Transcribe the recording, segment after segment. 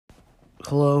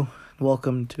Hello,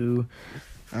 welcome to,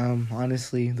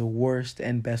 honestly, the worst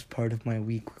and best part of my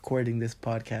week, recording this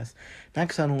podcast. Not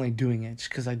because I'm only doing it, just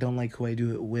because I don't like who I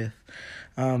do it with.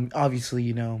 Obviously,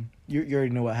 you already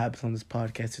know what happens on this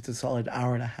podcast. It's a solid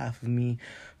hour and a half of me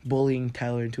bullying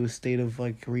Tyler into a state of,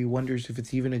 where he wonders if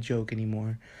it's even a joke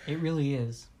anymore. It really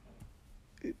is.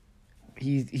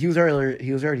 He was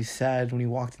already sad when he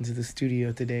walked into the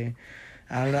studio today.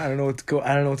 I don't know what's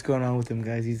going on with him,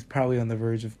 guys. He's probably on the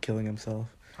verge of killing himself.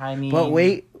 I mean, but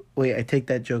wait, I take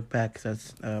that joke back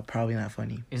because that's probably not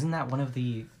funny. Isn't that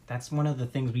that's one of the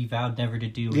things we vowed never to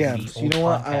do? Yeah, the so old you know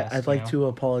what? podcast, I'd like to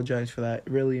apologize for that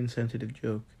really insensitive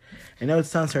joke. I know it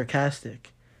sounds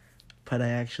sarcastic, but I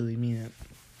actually mean it.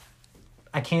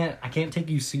 I can't take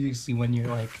you seriously when you're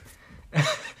like,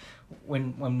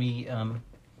 when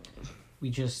we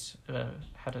just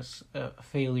had a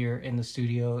failure in the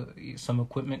studio. Some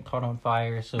equipment caught on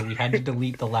fire, so we had to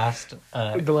delete the last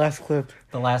clip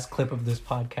of this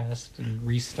podcast and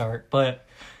restart. But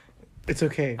it's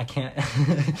okay. I can't.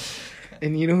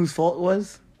 And you know whose fault it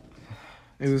was?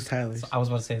 It was Tyler's. I was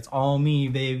about to say, it's all me,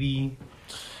 baby.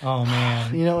 Oh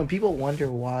man. And people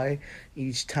wonder why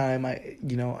each time I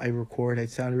record, I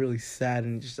sound really sad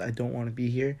and just I don't want to be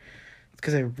here. It's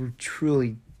because I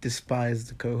truly despise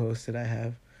the co-host that I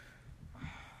have.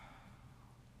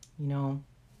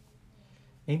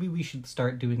 Maybe we should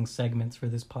start doing segments for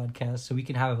this podcast so we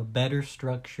can have a better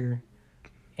structure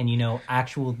and,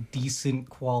 actual decent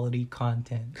quality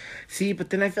content. See, but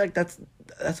then I feel like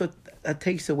that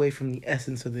takes away from the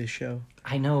essence of this show.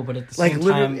 I know, but at the same time...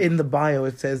 literally in the bio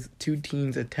it says 2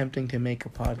 teens attempting to make a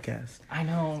podcast. I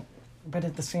know, but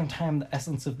at the same time the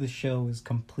essence of this show is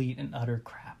complete and utter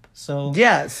crap. So...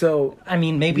 Yeah, so... I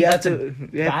mean, maybe that's a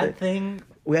bad thing.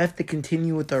 We have to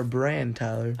continue with our brand,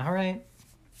 Tyler. All right.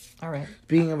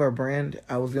 Speaking of our brand,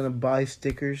 I was going to buy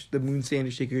stickers, the Moon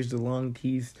Standard stickers, the long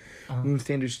tees, Moon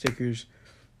Standard stickers.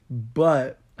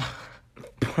 But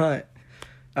I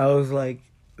was like,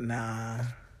 nah.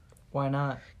 Why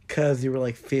not? Because they were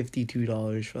like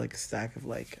 $52 for like a stack of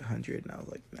like 100. And I was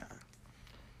like, nah.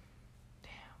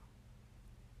 Damn.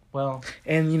 Well,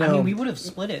 and we would have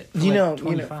split it. For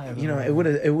 25.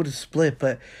 It would have split.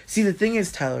 But see, the thing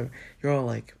is, Tyler, you're all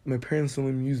like, my parents don't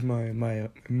let me use my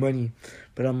money.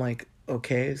 But I'm like,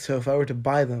 okay, so if I were to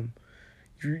buy them,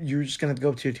 you're just going to go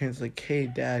up to your parents like, hey,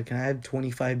 Dad, can I have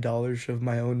 $25 of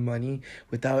my own money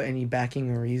without any backing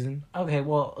or reason?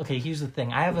 Okay, here's the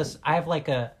thing. I have a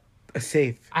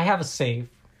safe. I have a safe.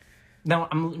 No,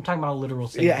 I'm talking about a literal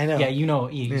safe. Yeah, I know. Yeah,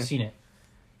 you've seen it.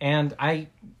 And I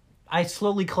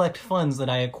slowly collect funds that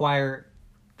I acquire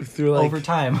through over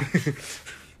time.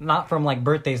 Not from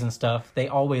birthdays and stuff. They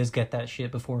always get that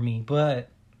shit before me, but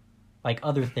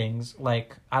other things,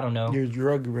 I don't know. Your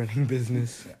drug running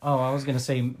business. Oh, I was gonna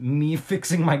say me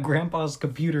fixing my grandpa's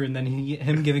computer and then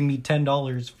him giving me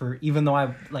 $10 for, even though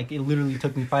it literally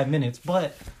took me 5 minutes,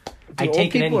 but I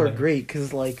take it anyway. People are great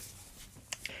because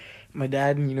my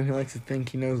dad, he likes to think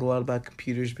he knows a lot about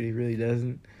computers, but he really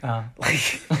doesn't.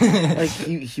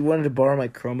 He wanted to borrow my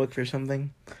Chromebook for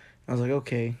something. I was like,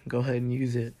 okay, go ahead and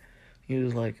use it. He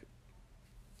was like,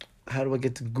 how do I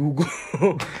get to Google?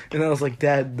 And I was like,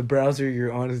 Dad, the browser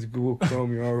you're on is Google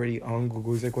Chrome. You're already on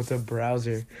Google. He's like, what's a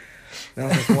browser? And I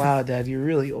was like, wow, Dad, you're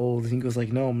really old. And he goes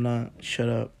like, no, I'm not. Shut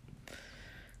up.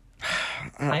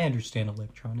 I understand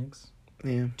electronics.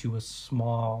 Yeah. To a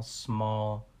small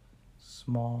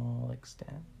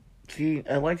extent. See,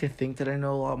 I like to think that I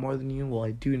know a lot more than you. Well,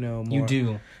 I do know more. You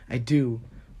do. I do.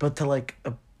 But to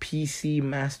a PC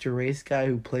master race guy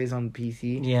who plays on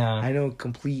PC, yeah, I know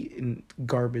complete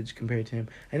garbage compared to him.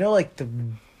 I know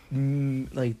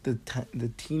the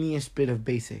teeniest bit of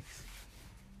basics.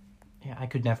 Yeah, I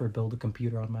could never build a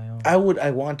computer on my own. I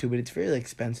want to, but it's very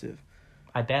expensive.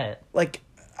 I bet.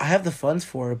 I have the funds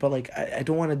for it, but I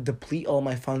don't want to deplete all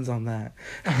my funds on that.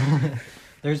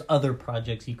 There's other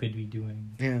projects you could be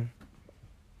doing. Yeah,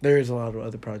 there is a lot of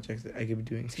other projects that I could be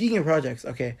doing. Speaking of projects,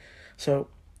 okay, so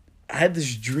I had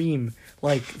this dream,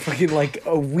 fucking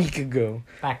a week ago.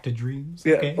 Back to dreams?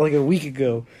 Yeah, okay. A week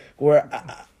ago, where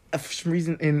I, for some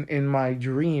reason in my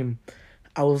dream,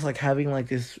 I was having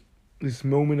this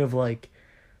moment of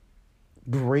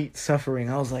great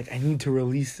suffering. I was like, I need to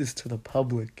release this to the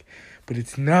public, but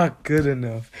it's not good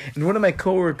enough. And one of my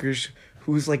coworkers,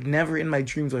 who's never in my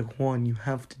dreams, Juan, you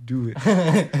have to do it.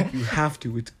 You have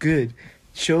to. It's good.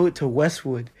 Show it to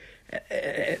Westwood.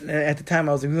 At the time,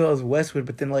 I was like, "Who was Westwood?"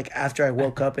 But then, after I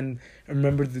woke up and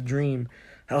remembered the dream,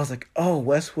 I was like, "Oh,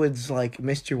 Westwood's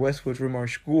Mr. Westwood from our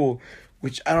school,"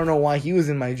 which I don't know why he was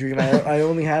in my dream. I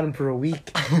only had him for a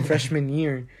week, freshman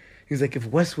year. He's like, if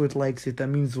Westwood likes it, that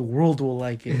means the world will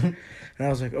like it. And And I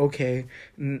was like, okay.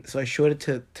 And so I showed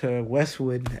it to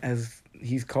Westwood, as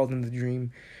he's called in the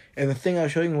dream. And the thing I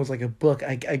was showing him was like a book.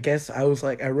 I guess I was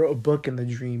like, I wrote a book in the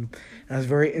dream. And I was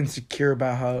very insecure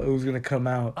about how it was going to come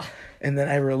out. And then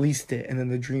I released it, and then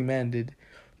the dream ended.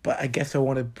 But I guess I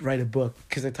want to write a book.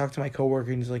 Because I talked to my coworker,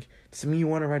 and he's like, does that mean you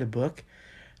want to write a book?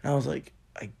 And I was like,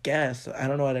 I guess. I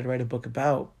don't know what I'd write a book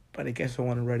about, but I guess I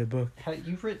want to write a book.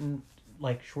 You've written,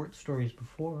 like, short stories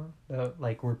before that,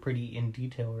 like, were pretty in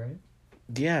detail, right?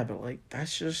 Yeah, but, like,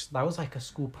 that's just... That was, like, a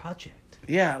school project.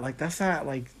 Yeah, like, that's not,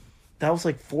 like... That was,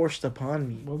 like, forced upon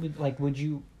me. What would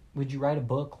you write a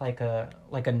book like a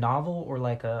novel or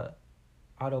like a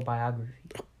autobiography?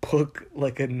 A book,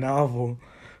 like a novel.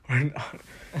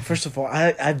 First of all,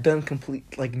 I've done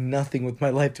nothing with my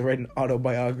life to write an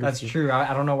autobiography. That's true.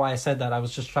 I don't know why I said that. I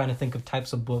was just trying to think of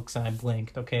types of books and I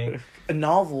blanked, okay? A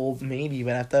novel, maybe,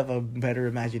 but I have to have a better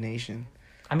imagination.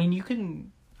 I mean, you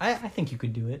can... I think you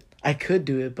could do it. I could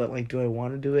do it, but, like, do I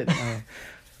want to do it?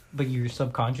 But your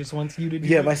subconscious wants you to do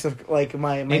yeah, it?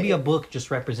 my Maybe a book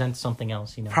just represents something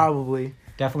else, you know? Probably.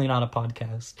 Definitely not a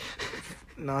podcast.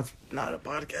 No, it's not a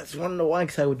podcast. You want to know why?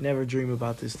 Because I would never dream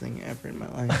about this thing ever in my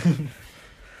life.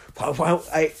 Why,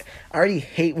 I already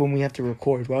hate when we have to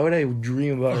record. Why would I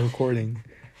dream about recording?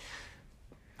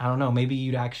 I don't know. Maybe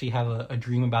you'd actually have a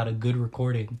dream about a good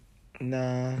recording.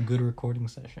 Nah. A good recording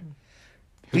session.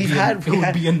 It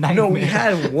would be a nightmare. No, we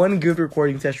had one good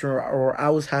recording session where I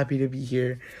was happy to be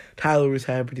here. Tyler was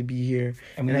happy to be here.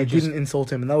 And I didn't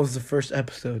insult him. And that was the first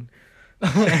episode.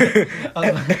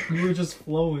 We were just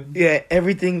flowing. Yeah,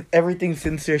 everything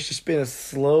since there's just been a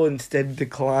slow and steady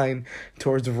decline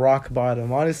towards rock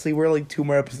bottom. Honestly, we're like 2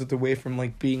 more episodes away from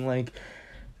like being like,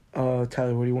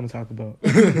 Tyler, what do you want to talk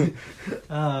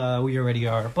about? We already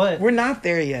are, but we're not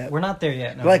there yet. We're not there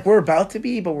yet. No. Like, we're about to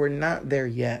be, but we're not there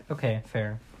yet. Okay,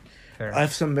 fair. I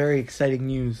have some very exciting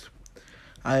news.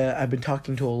 I've been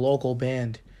talking to a local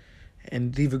band,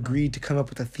 and they've agreed to come up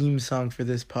with a theme song for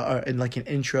this and like an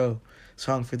intro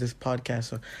song for this podcast.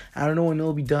 So I don't know when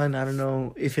it'll be done. I don't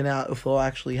know if it'll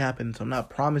actually happen. So I'm not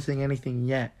promising anything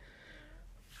yet.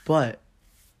 But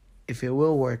if it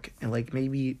will work, and like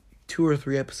maybe 2 or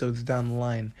 3 episodes down the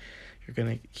line, you're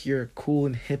gonna hear a cool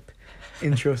and hip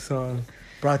intro song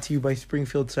brought to you by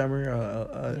Springfield Summer,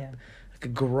 like a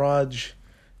garage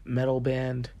metal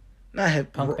band, not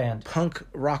hip punk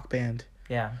rock band.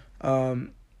 Yeah.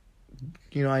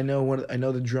 You know, I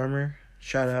know the drummer.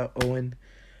 Shout out Owen.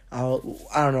 I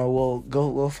don't know.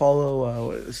 We'll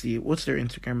follow. Let's see, what's their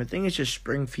Instagram? I think it's just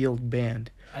Springfield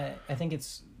Band. I think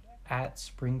it's at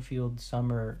Springfield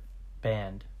Summer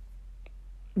Band.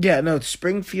 Yeah, no, it's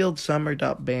Springfield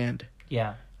Summer.band.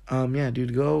 Yeah. Yeah,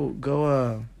 dude,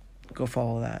 go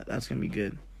follow that. That's gonna be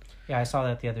good. Yeah, I saw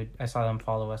them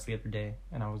follow us the other day,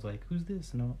 and I was like, "Who's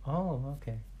this?" And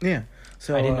okay. Yeah,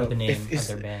 so I didn't know the name of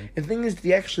their band. The thing is,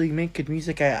 they actually make good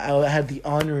music. I had the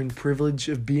honor and privilege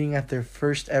of being at their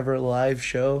first ever live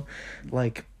show,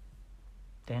 like,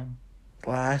 damn,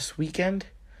 last weekend,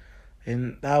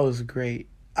 and that was great.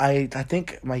 I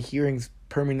think my hearing's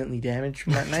permanently damaged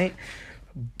from that night,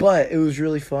 but it was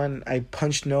really fun. I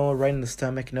punched Noah right in the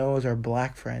stomach. Noah's our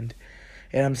black friend.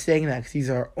 And I'm saying that because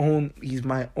he's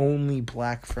my only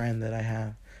black friend that I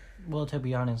have. Well, to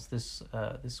be honest, this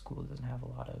school doesn't have a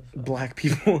lot of black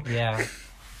people. Yeah,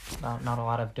 not a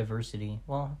lot of diversity.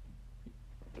 Well,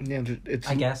 yeah,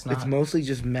 I guess not. It's mostly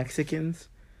just Mexicans,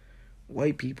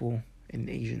 white people, and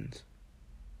Asians.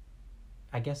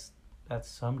 I guess that's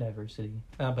some diversity,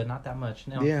 but not that much.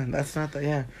 No. Yeah, that's not that.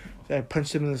 Yeah, so I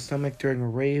punched him in the stomach during a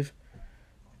rave.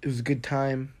 It was a good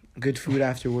time. Good food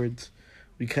afterwards.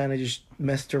 We kind of just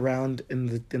messed around in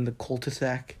the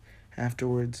cul-de-sac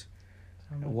afterwards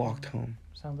and walked home.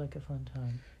 Sounds like a fun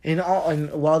time.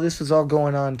 And while this was all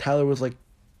going on, Tyler was like,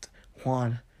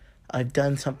 Juan, I've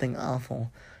done something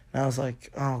awful. And I was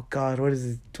like, oh, God, what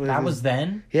is it? That was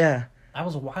then? Yeah. That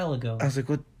was a while ago. I was like,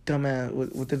 what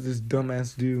did this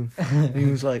dumbass do? And he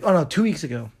was like, oh, no, 2 weeks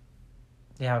ago.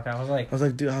 Yeah, okay. I was like,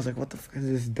 dude, what the fuck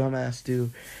did this dumbass do?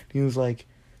 And he was like,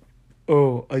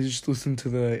 oh, I just listened to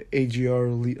the AGR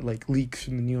leaks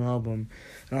from the new album.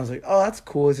 And I was like, oh, that's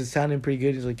cool. Is it sounding pretty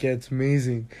good? He's like, yeah, it's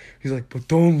amazing. He's like, but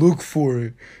don't look for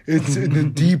it. It's in the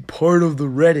deep part of the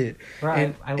Reddit.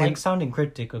 Right. I like sounding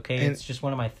cryptic, okay? It's just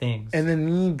one of my things. And then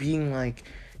me being like,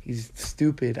 he's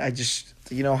stupid. I just,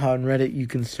 you know how on Reddit you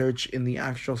can search in the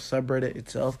actual subreddit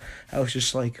itself? I was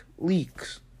just like,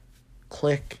 leaks.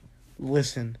 Click.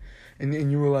 Listen.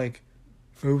 And you were like,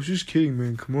 I was just kidding,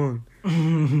 man. Come on.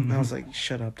 And I was like,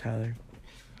 shut up, Tyler.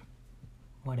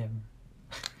 Whatever.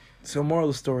 So moral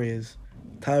of the story is,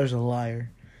 Tyler's a liar.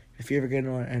 If you ever get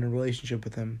in a relationship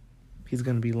with him, he's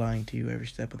going to be lying to you every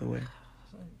step of the way.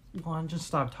 Juan, just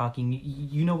stop talking.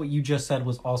 You know what you just said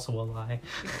was also a lie.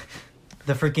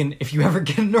 The freaking, if you ever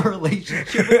get in a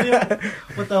relationship with him,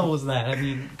 what the hell was that? I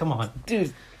mean, come on.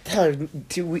 Dude, Tyler,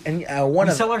 I want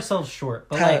We to... sell ourselves short,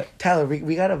 but Tyler,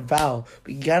 we gotta vow.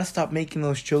 We gotta stop making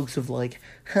those jokes of like,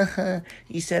 haha,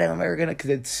 you said I'm never gonna... Because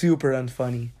it's super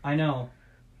unfunny. I know.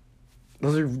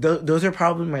 Those are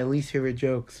probably my least favorite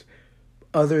jokes.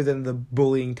 Other than the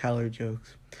bullying Tyler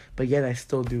jokes. But yet I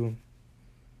still do them.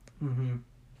 Mm-hmm.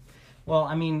 Well,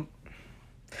 I mean...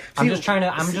 I'm just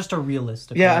a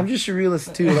realist. Okay? Yeah, I'm just a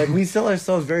realist too. Like, we sell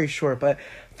ourselves very short, but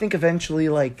I think eventually,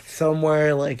 like,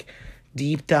 somewhere, like,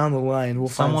 deep down the line,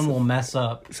 someone will mess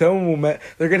up. Someone will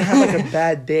they're gonna have like a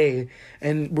bad day,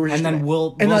 and we'll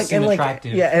seem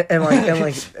attractive. Yeah, and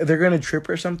they're gonna trip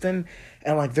or something,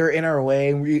 and like they're in our way,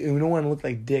 and we don't want to look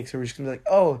like dicks. So we're just gonna be like,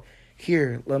 oh,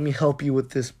 here, let me help you with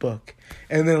this book,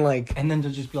 and then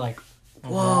they'll just be like,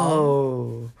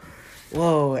 whoa.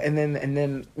 And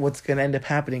then what's gonna end up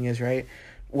happening is, right,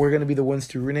 we're gonna be the ones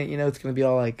to ruin it. You know, it's gonna be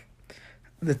all like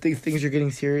the things are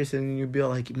getting serious, and you'll be all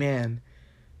like, man,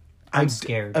 I'm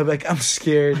scared. I'm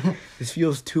scared. This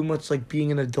feels too much like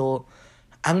being an adult.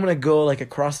 I'm gonna go like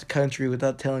across the country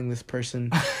without telling this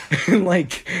person, and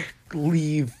like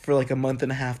leave for like a month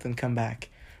and a half, then come back.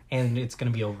 And it's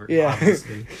gonna be over. Yeah,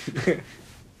 obviously.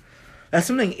 That's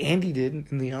something Andy did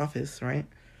in The Office, right?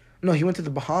 No, he went to the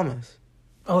Bahamas.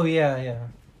 Oh yeah.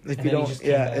 If you don't,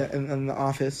 in The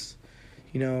Office,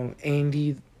 you know,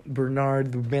 Andy,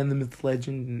 Bernard, the man, the myth,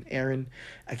 legend, and Erin.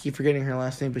 I keep forgetting her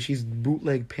last name, but she's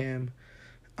bootleg Pam.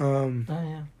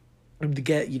 To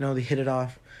get, you know, they hit it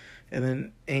off, and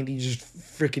then Andy just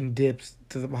freaking dips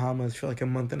to the Bahamas for like a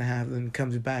month and a half, and then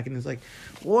comes back and is like,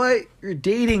 "What? You're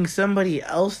dating somebody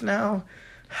else now?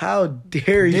 How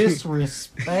dare you?"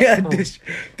 Disrespectful. Yeah,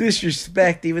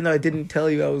 disrespect. Even though I didn't tell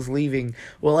you I was leaving.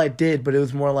 Well, I did, but it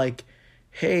was more like,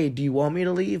 "Hey, do you want me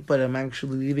to leave? But I'm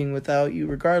actually leaving without you,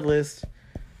 regardless."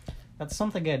 That's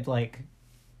something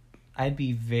I'd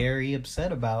be very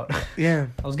upset about. Yeah.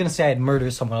 I was gonna say I'd murder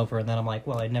someone over, and then I'm like,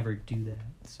 well, I'd never do that.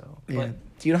 So yeah,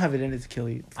 you don't have it in it to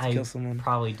kill someone.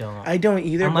 Probably don't. I don't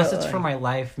either. Unless it's for my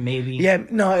life, maybe. Yeah,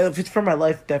 no. If it's for my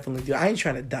life, definitely do. I ain't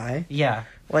trying to die. Yeah.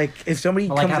 Like if somebody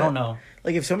comes, I don't know.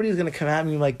 Like if somebody's gonna come at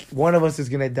me, like one of us is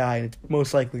gonna die, and it's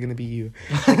most likely gonna be you.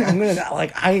 Like, I'm gonna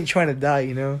like I ain't trying to die,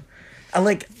 you know.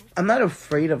 I'm not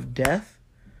afraid of death,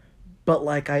 but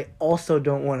like I also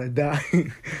don't want to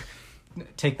die.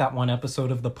 Take that one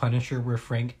episode of The Punisher where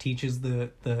Frank teaches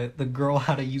the girl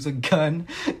how to use a gun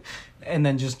and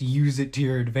then just use it to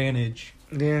your advantage.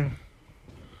 Yeah.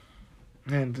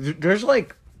 Man, there's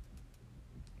like...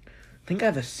 I think I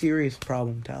have a serious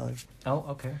problem, Tyler. Oh,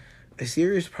 okay. A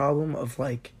serious problem of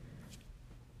like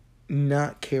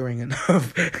not caring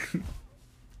enough.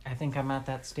 I think I'm at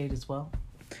that state as well.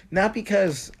 Not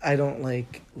because I don't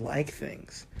like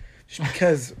things. Just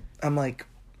because I'm like...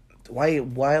 Why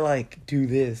like do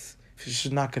this if it's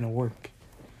just not gonna work?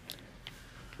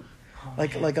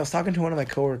 Like I was talking to one of my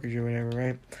coworkers or whatever,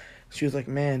 right? She was like,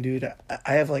 "Man, dude,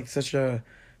 I have like such a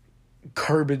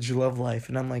garbage love life,"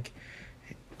 and I'm like,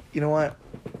 "You know what?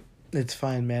 It's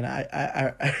fine, man.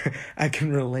 I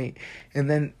can relate." And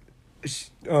then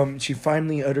she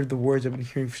finally uttered the words I've been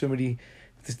hearing for somebody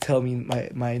to tell me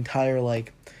my entire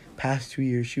like past 2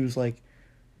 years. She was like,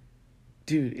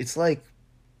 "Dude, it's like."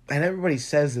 And everybody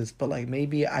says this, but like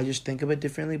maybe I just think of it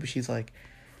differently. But she's like,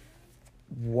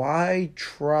 why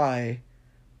try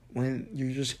when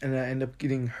you're just gonna end up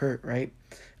getting hurt, right?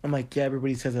 I'm like, yeah,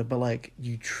 everybody says that, but like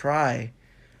you try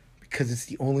because it's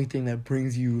the only thing that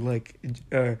brings you like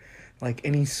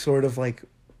any sort of like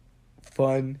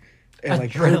fun and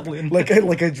like adrenaline, like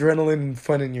adrenaline and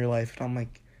fun in your life. And I'm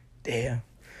like, damn.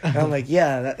 And I'm like,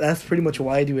 yeah, that's pretty much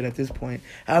why I do it at this point.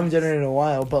 I haven't done it in a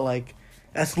while, but like.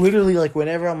 That's literally, like,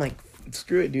 whenever I'm like,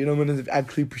 screw it, dude, I'm going to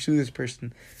actually pursue this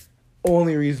person.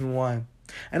 Only reason why.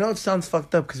 I know it sounds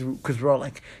fucked up because we're all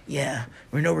like, yeah,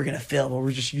 we know we're going to fail, but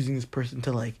we're just using this person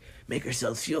to, like, make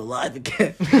ourselves feel alive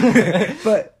again.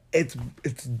 But it's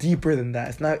deeper than that.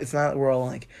 It's not we're all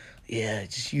like, yeah,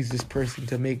 just use this person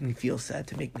to make me feel sad,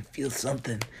 to make me feel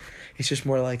something. It's just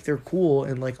more like, they're cool,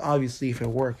 and, like, obviously, if it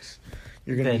works...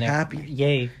 You're gonna be happy.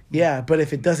 Yay. Yeah, but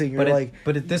if it doesn't,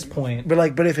 But at this point...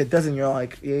 But if it doesn't, you're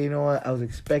like, yeah, you know what? I was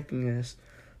expecting this.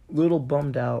 Little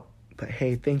bummed out. But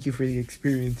hey, thank you for the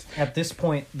experience. At this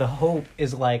point, the hope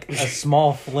is like a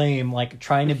small flame, like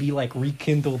trying to be like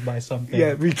rekindled by something.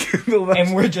 Yeah, rekindled by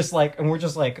and we're just kind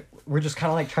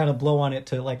of like trying to blow on it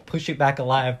to like push it back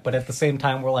alive. But at the same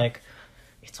time, we're like,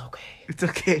 it's okay. It's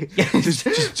okay. Yeah,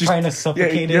 just trying to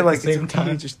suffocate it at the same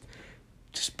time. Just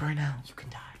burn out. You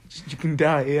can die. You can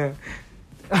die, yeah.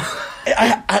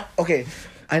 Okay,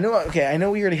 I know. Okay, I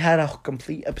know we already had a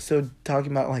complete episode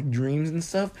talking about like dreams and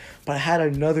stuff, but I had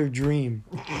another dream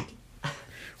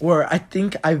where I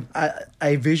think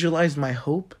I visualized my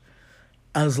hope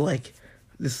as like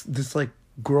this like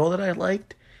girl that I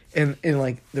liked, and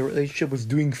like the relationship was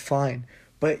doing fine,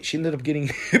 but she ended up getting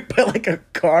hit by like a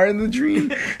car in the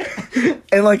dream,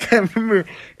 and like I remember,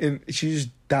 and she just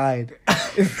died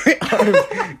in my arms.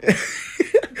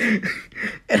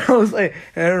 And I was like,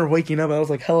 and I remember waking up, I was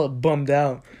like hella bummed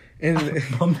out. And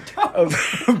Bummed out? I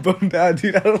was bummed out,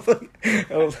 dude. I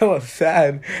was hella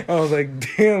sad. I was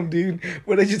like, damn, dude,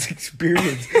 what I just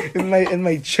experienced. And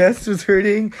my chest was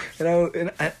hurting, and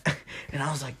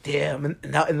I was like, damn.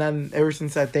 And then ever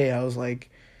since that day, I was like,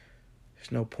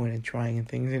 there's no point in trying in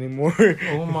things anymore.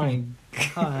 Oh my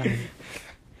god.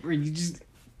 Where you just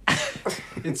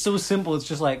it's so simple. It's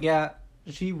just like, yeah,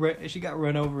 she got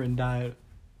run over and died.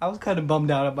 I was kind of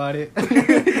bummed out about it.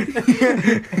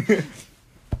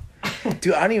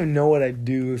 Dude, I don't even know what I'd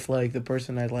do if like the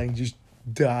person I like just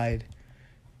died.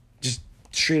 Just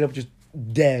straight up just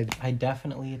dead. I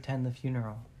definitely attend the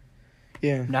funeral.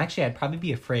 Yeah. No, actually, I'd probably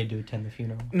be afraid to attend the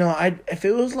funeral. No, if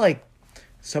it was like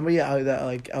somebody that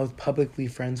like I was publicly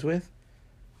friends with,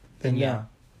 then yeah.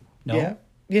 No? Yeah.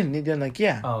 Yeah, then like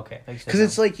yeah. Oh, okay. Because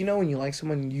it's like, you know, when you like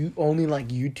someone, you only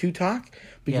like you two talk,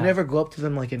 but you never go up to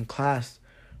them like in class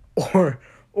or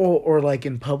like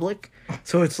in public.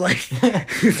 So it's like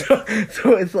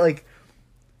so it's like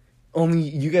only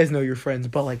you guys know your friends,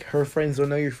 but like her friends don't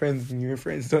know your friends and your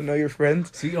friends don't know your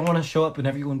friends. So you don't want to show up and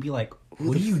everyone be like,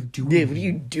 what are you doing? Yeah, what are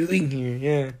you doing here?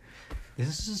 Yeah.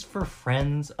 This is for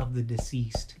friends of the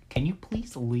deceased. Can you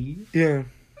please leave? Yeah.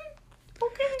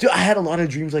 Okay. Dude, I had a lot of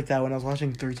dreams like that when I was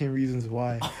watching 13 Reasons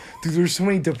Why. Dude, there were so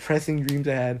many depressing dreams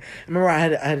I had. I remember I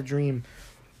had a dream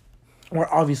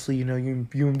where obviously, you know, you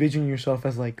envision yourself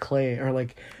as like Clay or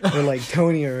like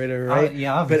Tony or whatever, right?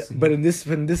 Yeah, obviously. But in this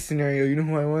scenario, you know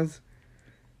who I was?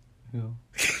 Who?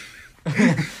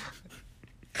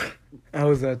 I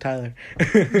was Tyler.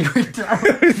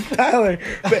 I was Tyler.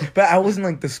 But I wasn't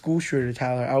like the school shooter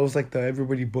Tyler. I was like the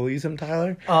everybody bullies him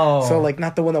Tyler. Oh. So like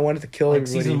not the one that wanted to kill like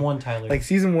everybody. season 1 Tyler. Like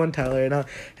season 1 Tyler. And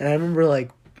I remember like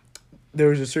there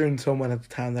was a certain someone at the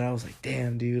time that I was like,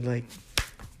 damn, dude, like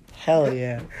hell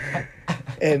yeah.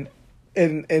 And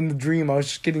in the dream I was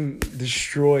just getting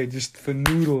destroyed, just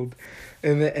fanoodled.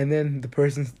 And then the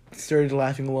person started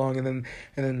laughing along, and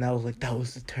then I was like, that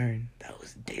was the turn. That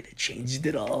was the day that changed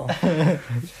it all.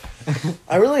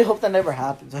 I really hope that never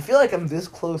happens. I feel like I'm this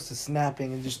close to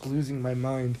snapping and just losing my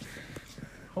mind.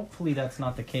 Hopefully that's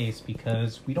not the case,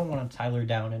 because we don't want to Tyler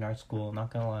down in our school,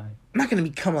 not gonna lie. I'm not gonna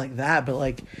become like that, but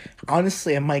like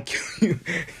honestly I might kill you.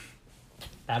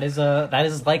 That is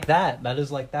like that. That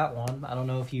is like that one. I don't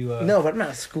know if you No, but I'm not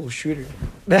a school shooter.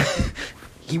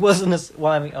 He wasn't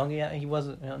well, I mean, oh yeah, he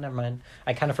wasn't. No, never mind.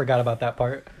 I kind of forgot about that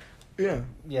part. Yeah.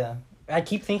 Yeah. I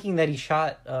keep thinking that he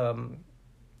shot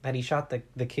the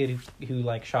kid who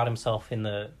like shot himself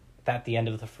at the end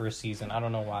of the first season. I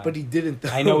don't know why. But he didn't though.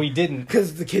 I know he didn't.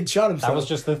 Because the kid shot himself. That was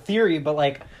just the theory, but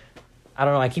like I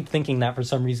don't know, I keep thinking that for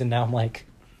some reason now. I'm like,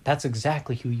 that's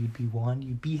exactly who you'd be, Juan.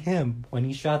 You'd be him when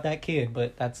he shot that kid,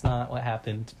 but that's not what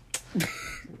happened.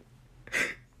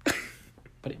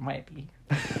 But it might be.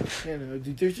 Yeah, no,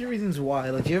 dude, there's 2 reasons why.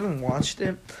 Like, you haven't watched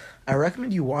it, I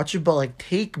recommend you watch it, but like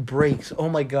take breaks. Oh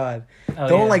my god.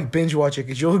 Don't like binge watch it,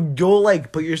 because you'll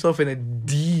like put yourself in a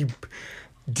deep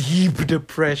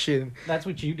depression. That's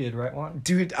what you did, right, Juan?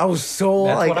 Dude, I was so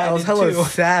I was hella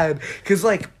sad.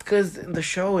 Because in the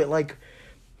show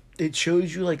it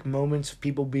shows you like moments of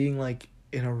people being like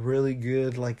in a really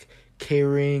good, like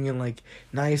caring and like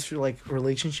nice like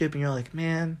relationship, and you're like,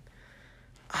 man,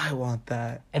 I want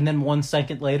that. And then 1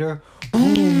 second later,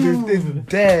 boom, they're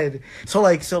dead. So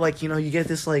you know, you get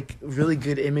this like really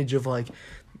good image of like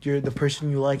you're the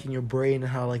person you like in your brain,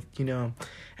 and how like, you know,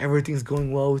 everything's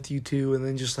going well with you two, and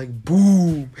then just like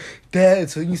boom,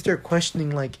 dead. So you start questioning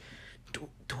like, do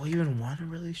I even want a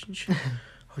relationship?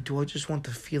 Or do I just want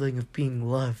the feeling of being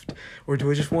loved? Or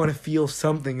do I just want to feel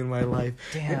something in my life?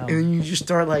 Damn. And then you just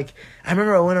start like, I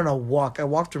remember I went on a walk. I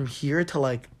walked from here to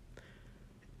like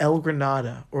El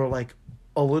Granada, or like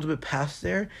a little bit past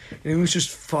there, and it was just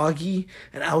foggy,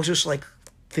 and I was just like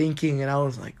thinking, and I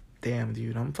was like, damn,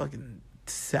 dude, I'm fucking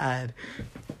sad.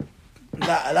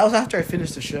 That was after I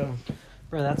finished the show.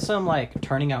 Bro, that's some like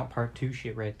Turning Out Part 2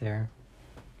 shit right there.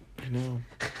 I know.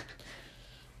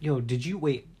 Yo, did you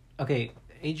wait? Okay,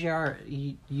 AJR,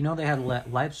 you know they had a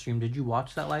live stream. Did you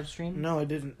watch that live stream? No, I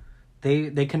didn't.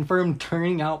 They confirmed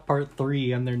Turning Out Part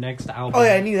 3 on their next album. Oh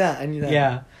yeah, I knew that.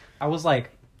 Yeah, I was like,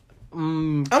 okay.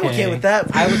 I'm okay with that.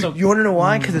 You want to know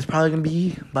why? Because it's probably gonna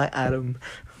be by Adam.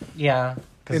 Yeah,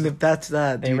 And if that's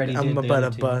that, they dude, already I'm did the about other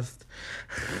to two. bust.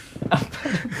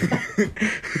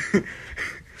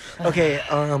 Okay,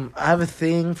 I have a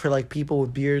thing for like people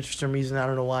with beards for some reason. I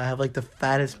don't know why. I have like the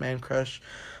fattest man crush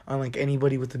on like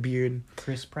anybody with a beard.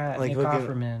 Chris Pratt, Like Nick fucking,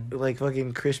 Offerman. like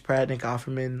fucking Chris Pratt, Nick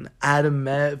Offerman, Adam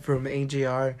Met from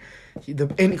AJR.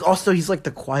 And also he's like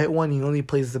the quiet one. He only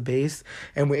plays the bass.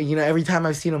 And you know, every time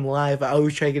I've seen him live, I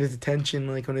always try to get his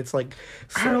attention. Like when it's like,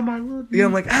 Adam, I love you. yeah,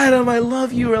 I'm like, Adam, I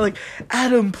love you. Or like,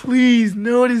 Adam, please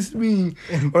notice me.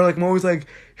 Or like I'm always like,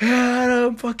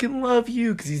 Adam, fucking love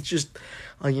you. Because he's just,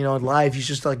 you know, live, he's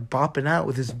just like bopping out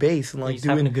with his bass and like He's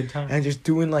doing having a good time. and just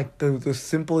doing like the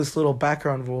simplest little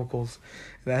background vocals.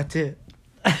 That's it.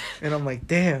 And I'm like,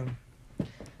 damn.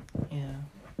 Yeah.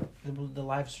 The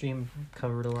live stream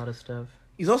covered a lot of stuff.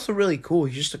 He's also really cool.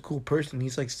 He's just a cool person.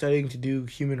 He's like studying to do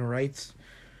human rights.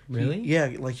 Really?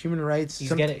 Yeah, like human rights. Is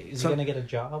he gonna get a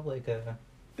job like a?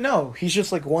 No, he's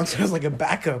just like wants as like a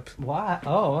backup. Why?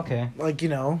 Oh, okay. Like, you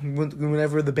know,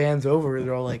 whenever the band's over,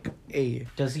 they're all like, "Hey."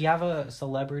 Does he have a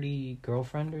celebrity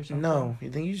girlfriend or something? No, I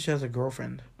think he just has a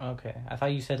girlfriend. Okay, I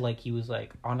thought you said like he was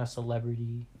like on a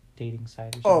celebrity dating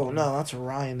site or something. Oh no, that's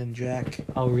Ryan and Jack.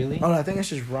 Oh really? Oh no, I think it's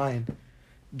just Ryan.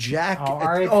 Jack. Oh,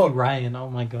 R.I.P. Ryan. Oh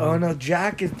my god. Oh no,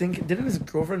 Jack is thinking. Didn't his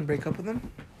girlfriend break up with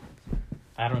him?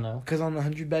 I don't know. Because on the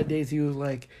 100 Bad Days, he was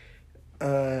like,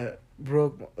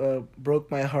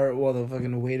 broke my heart while the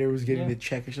fucking waiter was getting the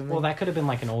check or something. Well, that could have been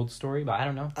like an old story, but I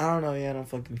don't know. I don't know. Yeah, I don't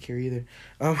fucking care either.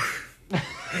 Fuck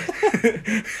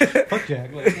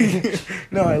Jack.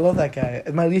 No, I love that guy.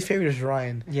 My least favorite is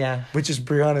Ryan, Yeah. which is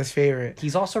Brianna's favorite.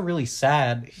 He's also really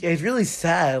sad. Yeah, he's really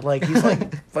sad. Like he's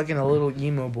like fucking a little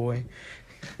emo boy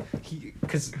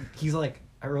Because he's like,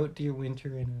 I wrote Dear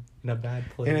Winter in a bad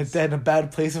place. in a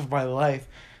bad place of my life.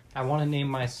 I want to name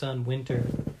my son Winter,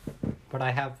 but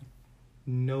I have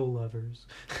no lovers.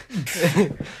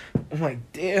 I'm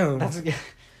like, damn. That's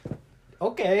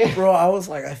okay. Bro, I was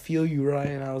like, I feel you,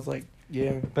 Ryan. I was like,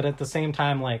 yeah. But at the same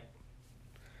time, like,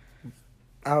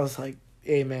 I was like,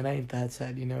 hey, man, I ain't that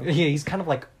sad, you know? yeah, he's kind of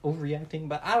like overreacting,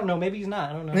 but I don't know. Maybe he's not.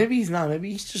 I don't know. Maybe he's not.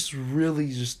 Maybe he's just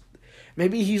really just...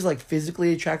 Maybe he's, like,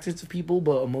 physically attracted to people,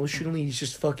 but emotionally he's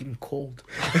just fucking cold.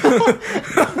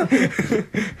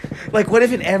 Like, what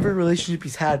if in every relationship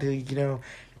he's had, like, you know,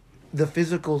 the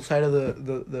physical side of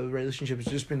the relationship has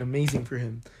just been amazing for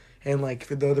him. And, like,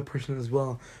 for the other person as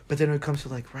well. But then when it comes to,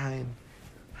 like, Ryan,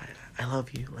 I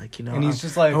love you. Like, you know. And he's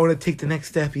just like... I want to take the next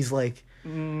step. He's like...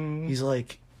 Mm. He's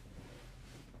like...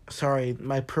 Sorry,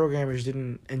 my programmers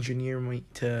didn't engineer me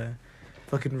to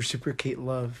fucking reciprocate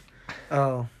love.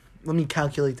 Oh, let me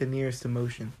calculate the nearest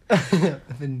emotion. The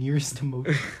nearest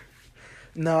emotion.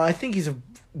 No, I think he's a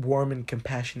warm and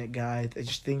compassionate guy. I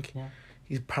just think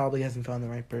he probably hasn't found the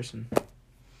right person.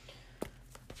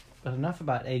 But enough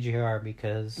about AJR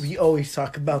because... We always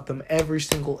talk about them every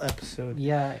single episode.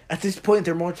 Yeah. At this point,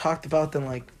 they're more talked about than,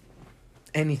 like,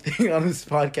 anything on this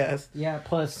podcast. Yeah,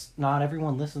 plus not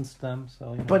everyone listens to them,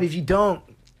 so... You know. But if you don't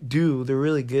they're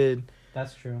really good.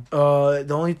 That's true. The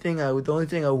only thing I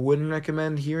wouldn't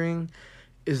recommend hearing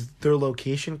is their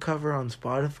location cover on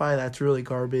Spotify. That's really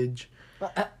garbage.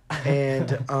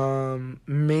 And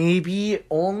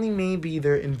only maybe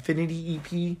their Infinity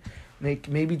EP.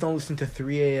 Maybe don't listen to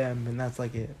 3 a.m. and that's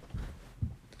like it.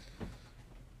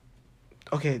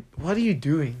 Okay, what are you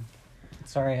doing?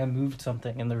 Sorry, I moved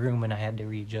something in the room and I had to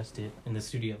readjust it in the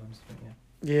studio.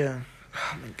 Yeah.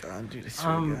 Oh my god, dude, I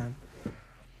swear to God.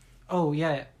 Oh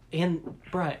yeah, and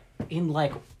in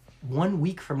like 1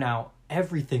 week from now,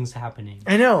 everything's happening.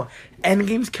 I know.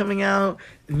 Endgame's coming out.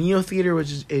 Neo Theater,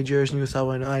 which is AJR's newest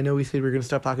album. I know we said we were gonna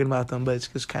stop talking about them, but it's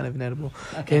just kind of inevitable.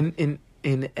 Okay.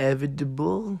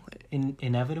 Inevitable.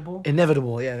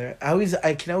 Inevitable. Yeah.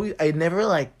 I never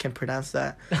like can pronounce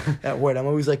that word. I'm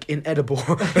always like inedible.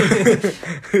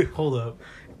 Hold up.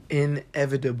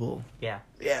 Inevitable. Yeah.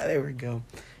 Yeah, there we go.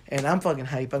 And I'm fucking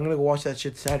hype. I'm gonna go watch that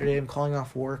shit Saturday. I'm calling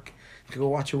off work to go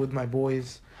watch it with my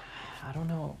boys. I don't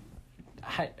know.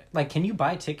 Like, can you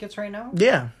buy tickets right now?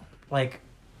 Yeah. Like,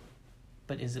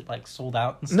 but is it like sold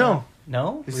out and No. stuff?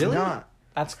 No. It's Really? not.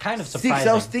 That's kind of See, 'cause surprising.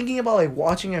 I was thinking about like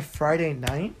watching it Friday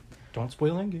night. Don't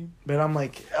spoil Endgame. But I'm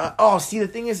like, see, the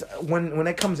thing is, when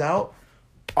it comes out,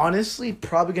 honestly,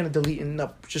 probably gonna delete and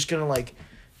up, just gonna like,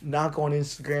 not go on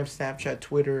Instagram, Snapchat,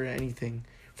 Twitter, or anything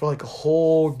for like a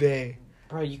whole day.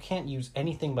 Bro, you can't use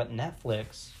anything but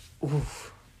Netflix.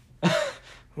 Oof,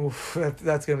 oof,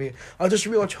 that's gonna be. I'll just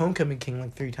rewatch Homecoming King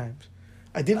like 3 times.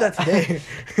 I did that today.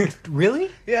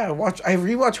 Really? Yeah, I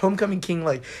rewatch Homecoming King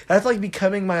like that's like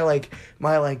becoming my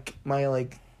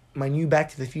new Back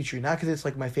to the Future. Not because it's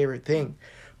like my favorite thing,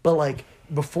 but like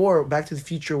before Back to the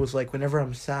Future was like whenever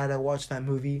I'm sad I watch that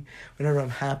movie, whenever I'm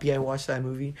happy I watch that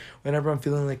movie, whenever I'm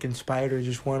feeling like inspired or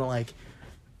just want to like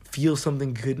feel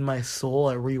something good in my soul,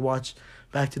 I rewatch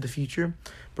Back to the Future.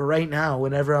 But right now,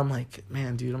 whenever I'm like,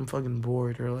 man, dude, I'm fucking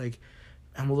bored or like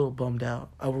I'm a little bummed out,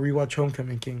 I'll rewatch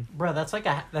Homecoming King. Bro, that's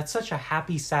such a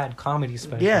happy sad comedy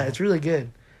special. Yeah, it's really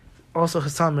good. Also,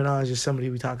 Hassan Minaj is somebody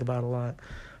we talk about a lot.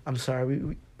 I'm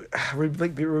sorry,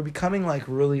 we're becoming like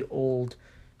really old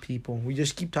people. We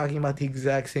just keep talking about the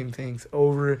exact same things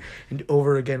over and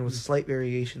over again with slight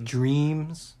variations.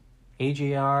 Dreams,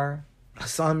 AJR,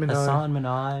 Hassan Minaj,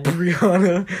 Minaj.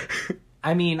 Rihanna.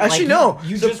 I mean, actually, like, no.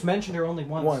 You just mentioned her only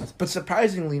once. But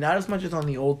surprisingly, not as much as on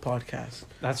the old podcast.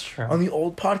 That's true. On the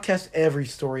old podcast, every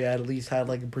story at least had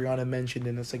like Brianna mentioned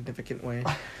in a significant way.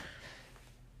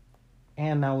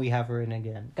 And now we have her in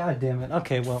again. God damn it.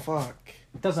 Okay, well, fuck.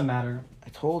 It doesn't matter. I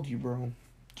told you, bro.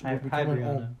 Hi, Brianna.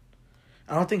 Old.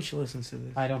 I don't think she listens to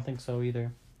this. I don't think so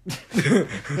either. Wait,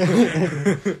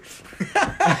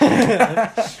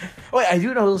 I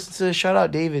do know listen to shout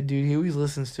out David, dude. He always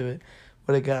listens to it.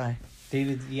 What a guy.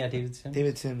 David Sims.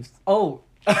 David Sims. Oh,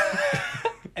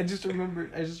 I just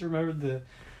remembered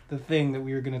the thing that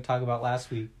we were gonna talk about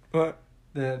last week. What?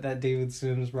 That David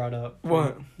Sims brought up.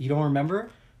 What? You don't remember?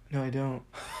 No, I don't.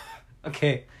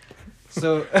 Okay,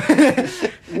 so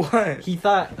what? He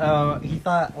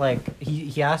thought like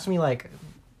he asked me like,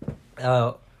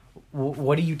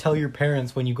 what do you tell your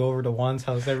parents when you go over to Juan's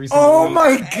house every single week?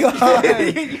 My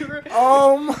god!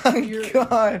 Oh my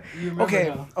god! Okay,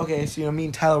 now. okay. So me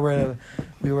and Tyler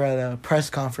were at a press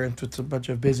conference with a bunch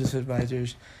of business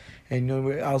advisors, and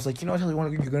I was like, Tyler,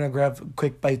 you're gonna grab a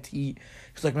quick bite to eat.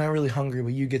 He's like, I'm not really hungry,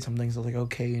 but you get some things. I was like,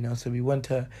 okay, So we went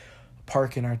to a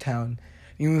park in our town.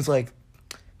 He was like,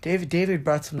 David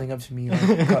brought something up to me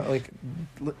like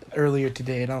earlier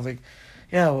today, and I was like,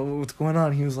 yeah, what's going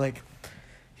on? He was like,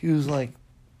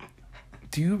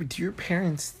 do your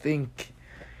parents think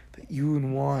that you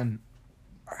and Juan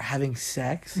are having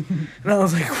sex? And I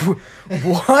was like,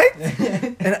 what?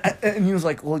 And he was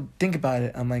like, well, think about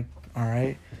it. I'm like, all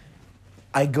right.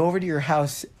 I go over to your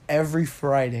house every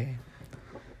Friday.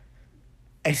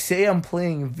 I say I'm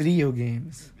playing video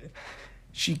games.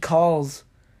 She calls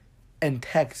and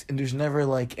texts, and there's never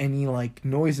like any like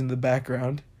noise in the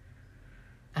background.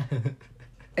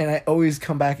 And I always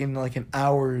come back in like an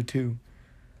hour or two.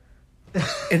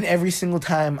 And every single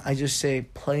time I just say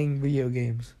playing video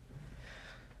games.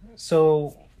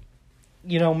 So,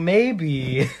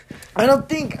 maybe. I don't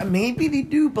think, maybe they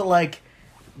do, but like,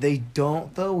 they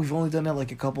don't though. We've only done it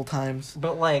like a couple times.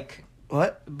 But like.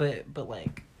 What? But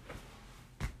like,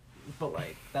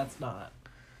 that's not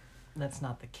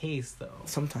the case though.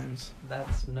 Sometimes.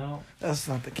 That's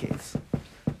not the case.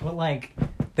 But like,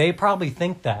 they probably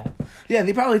think that. Yeah,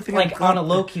 they probably think like on a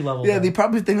low key level. Yeah, they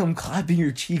probably think I'm clapping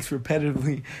your cheeks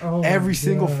repetitively every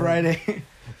single Friday.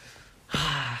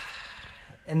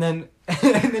 And then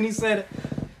he said,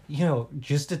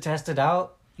 just to test it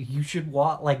out, you should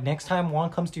like next time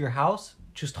Juan comes to your house,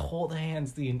 just hold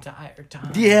hands the entire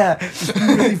time. Yeah,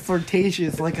 really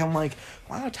flirtatious. Like I'm like,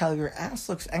 wow, Tyler, your ass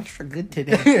looks extra good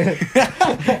today.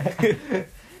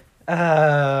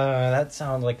 That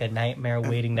sounds like a nightmare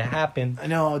waiting to happen. I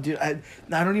know, dude. I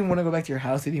don't even want to go back to your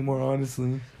house anymore,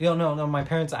 honestly. No. My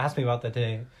parents asked me about that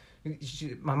today.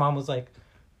 My mom was like,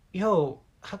 "Yo,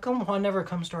 how come Juan never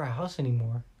comes to our house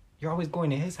anymore? You're always going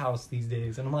to his house these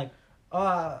days." And I'm like,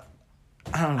 I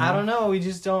don't know. We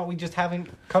just haven't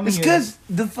come here. It's because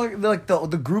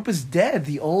the group is dead.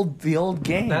 The old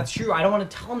gang. That's true. I don't want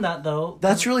to tell him that though.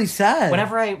 That's really sad.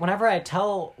 Whenever I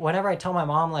tell my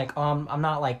mom like I'm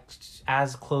not like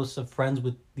as close of friends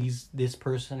with this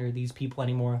person or these people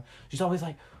anymore, she's always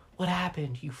like, "What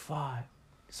happened? You fought?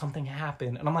 Something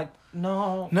happened?" And I'm like,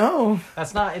 No.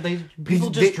 That's not.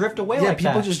 People just drift away. Yeah, like that.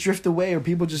 people just drift away, or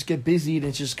people just get busy, and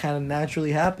it just kind of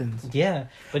naturally happens. Yeah,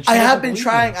 but I have been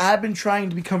trying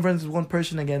to become friends with one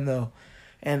person again, though,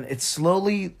 and it's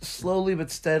slowly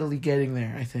but steadily getting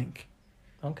there. I think.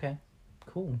 Okay,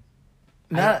 cool.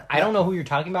 I don't know who you're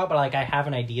talking about, but like I have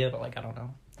an idea, but like I don't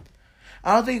know.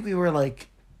 I don't think we were like.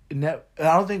 I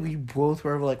don't think we both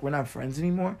were ever like we're not friends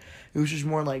anymore. It was just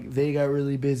more like they got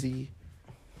really busy.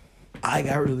 I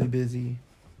got really busy.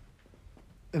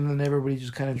 And then everybody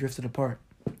just kind of drifted apart.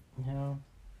 Yeah.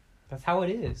 That's how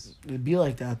it is. It'd be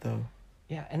like that, though.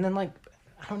 Yeah, and then, like,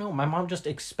 I don't know, my mom just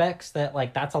expects that,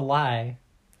 like, that's a lie.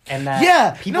 And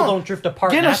that people don't drift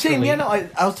apart naturally.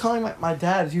 I was telling my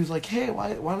dad, he was like, hey,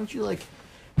 why don't you, like,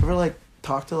 ever, like,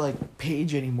 talk to, like,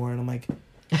 Paige anymore? And I'm like,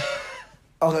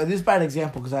 okay, this is a bad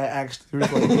example, because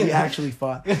we actually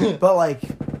fought. But, like,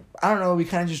 I don't know, we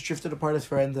kind of just drifted apart as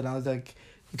friends, and I was like,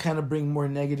 you kind of bring more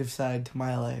negative side to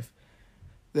my life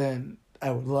than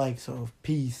I would like. So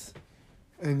peace.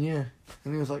 And yeah,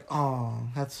 and he was like, "Oh,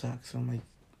 that sucks." I'm like,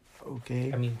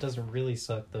 "Okay." I mean, it doesn't really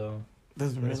suck though.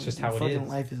 Doesn't really. It's just how it fucking is.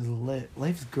 life is lit.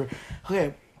 Life's great.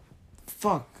 Okay,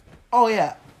 fuck. Oh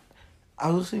yeah,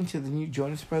 I was listening to the new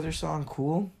Jonas Brothers song,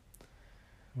 "Cool."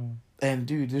 And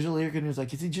dude, there's a lyric in it who's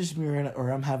like, "Is it just me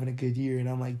or I'm having a good year?" And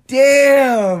I'm like,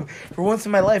 "Damn!" For once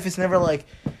in my life, it's never like,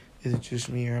 "Is it just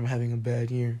me or I'm having a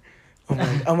bad year?"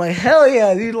 I'm like, hell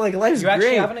yeah, dude! Like life's You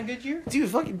actually great, having a good year?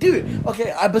 dude.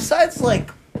 Okay, besides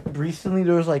like recently,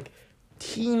 there was like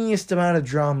teeniest amount of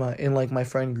drama in like my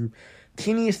friend group,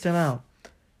 teeniest amount.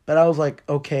 But I was like,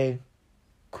 okay,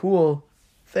 cool,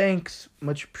 thanks,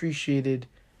 much appreciated.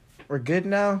 We're good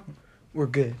now. We're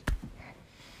good.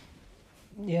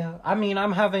 Yeah, I mean,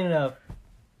 I'm having a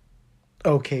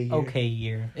Okay year. okay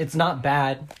year. It's not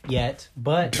bad yet,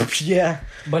 but Yeah,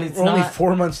 but it's we're only not.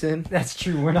 4 months in. That's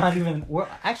true. We're not even. We're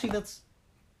actually that's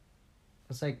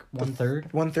like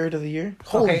 1/3. 1/3 of the year.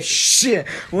 Holy Okay. shit!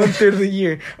 1/3 of the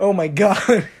year. Oh my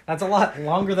god. That's a lot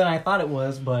longer than I thought it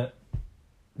was, but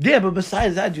Yeah, but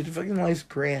besides that, dude, fucking life's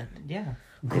grand. yeah,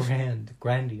 Life's-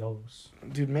 grandiose.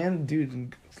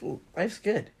 Dude, life's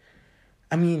good.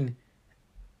 I mean,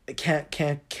 it can't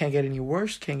get any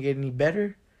worse. Can't get any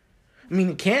better. I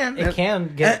mean, it can. It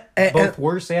can get and- both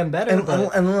worse and better. And,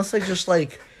 but unless I just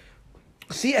like,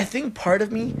 see, I think part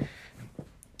of me,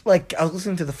 like, I was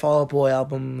listening to the Fall Out Boy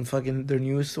album, fucking their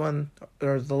newest one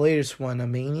or the latest one,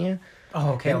 Mania.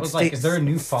 oh, okay. I and was like, is there a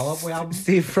new Fall Out Boy album?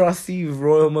 Steve Frosty,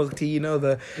 Royal Milk Tea, you know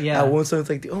Yeah. that one song. It's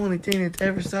like the only thing that's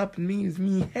ever stopping me is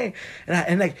me. Hey,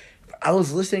 and like I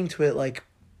was listening to it like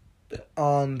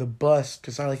on the bus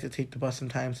because I like to take the bus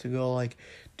sometimes to go like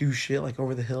do shit like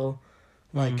over the hill,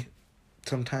 like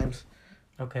sometimes.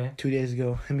 Okay. 2 days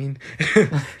ago, I mean.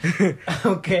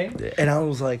 Okay. And I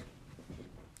was like,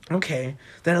 okay.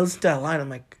 Then I listened to that line. I'm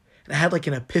like, and I had like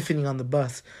an epiphany on the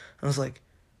bus. I was like,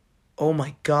 oh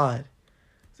my god,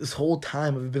 this whole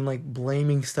time I've been like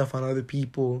blaming stuff on other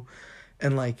people,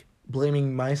 and like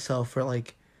blaming myself for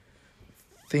like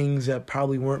things that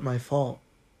probably weren't my fault.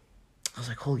 I was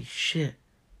like, holy shit,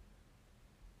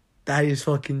 that is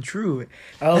fucking true.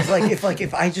 I was like,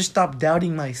 if I just stop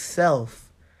doubting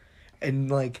myself, and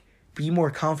like be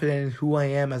more confident in who I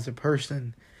am as a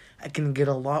person, I can get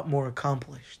a lot more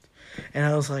accomplished. And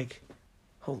I was like,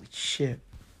 holy shit.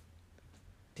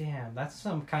 Damn, that's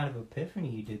some kind of epiphany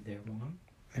you did there, man.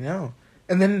 I know.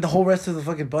 And then the whole rest of the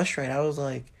fucking bus ride, I was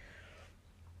like,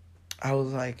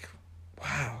 wow.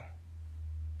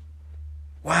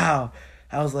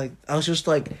 I was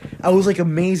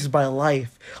amazed by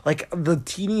life. Like the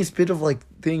teeniest bit of like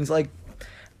things, like,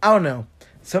 I don't know.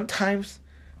 Sometimes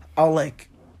I'll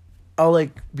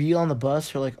be on the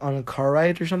bus or like on a car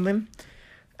ride or something,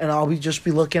 and I'll just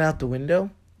be looking out the window,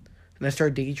 and I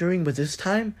start daydreaming. But this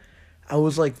time, I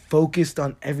was like focused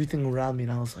on everything around me,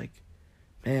 and I was like,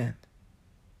 man,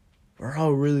 we're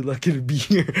all really lucky to be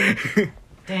here.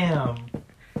 Damn.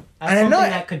 That's And I know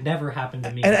something that could never happen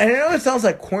to me. And I know it sounds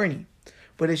like corny,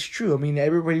 but it's true. I mean,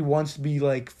 everybody wants to be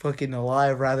like fucking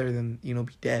alive rather than, be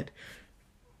dead.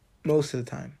 Most of the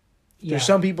time. Yeah. There's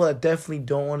some people that definitely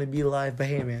don't want to be alive, but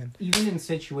hey, man. Even in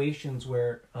situations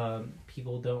where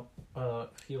people don't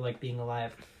feel like being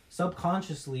alive,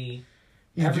 subconsciously,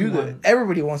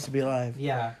 Everybody wants to be alive.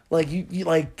 Yeah. Like, you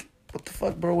like, what the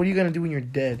fuck, bro? What are you going to do when you're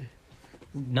dead?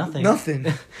 Nothing.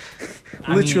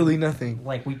 Literally mean, nothing.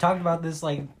 Like, we talked about this,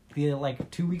 like 2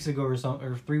 weeks ago or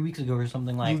 3 weeks ago or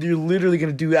something, like... You're literally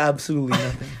going to do absolutely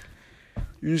nothing.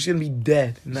 You're just going to be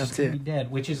dead, and that's it. Be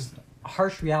dead, which is a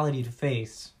harsh reality to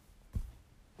face.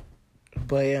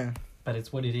 But, yeah. But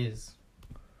it's what it is.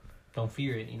 Don't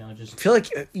fear it, just... I feel like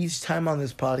each time on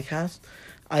this podcast,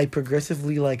 I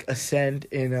progressively, like, ascend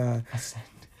in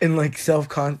like,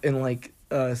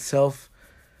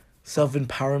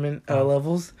 self-empowerment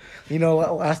levels.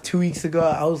 Last 2 weeks ago,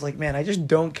 I was like, man, I just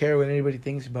don't care what anybody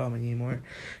thinks about me anymore.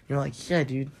 You're like, yeah,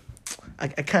 dude, I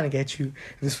kind of get you.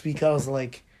 This week, I was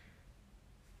like,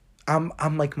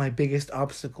 I'm like my biggest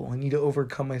obstacle. I need to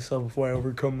overcome myself before I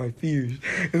overcome my fears.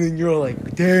 And then you're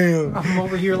like, damn. I'm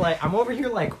over here like,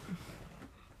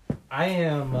 I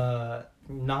am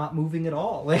not moving at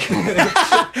all. Like,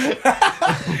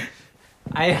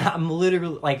 I'm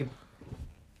literally like,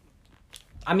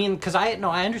 I mean, because I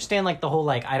understand like the whole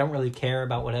like I don't really care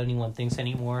about what anyone thinks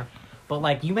anymore, but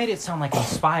like you made it sound like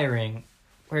inspiring,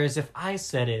 whereas if I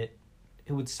said it,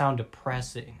 it would sound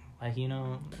depressing. Like,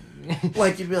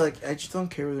 Like, you'd be like, I just don't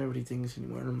care what everybody thinks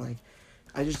anymore. And I'm like,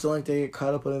 I just don't like to get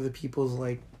caught up on other people's,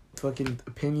 like, fucking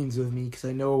opinions of me. Because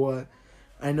I know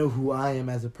who I am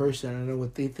as a person. I know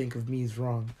what they think of me is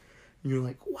wrong. And you're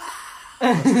like, wow.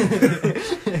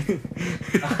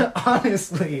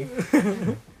 Honestly,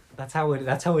 that's how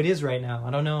it is right now.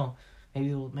 I don't know.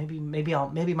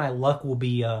 Maybe my luck will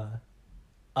be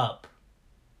up,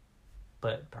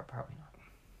 but probably not.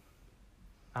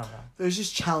 I don't know. There's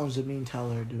this challenge that me and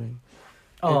Tyler are doing.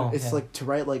 Oh, and it's yeah. like to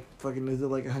write like fucking, is it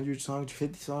like 100 songs,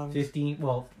 50 songs? 50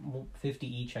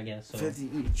 each, I guess. So. 50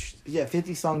 each. Yeah,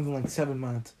 50 songs in like 7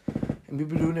 months. And we've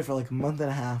been doing it for like a month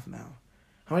and a half now.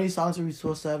 How many songs are we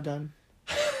supposed to have done?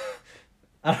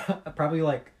 Probably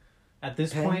like, at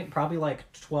this 10? point, probably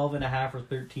like 12 and a half or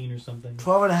 13 or something.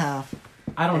 12 and a half.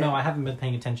 I don't know. I haven't been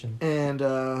paying attention.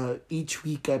 And each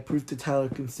week I prove to Tyler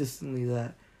consistently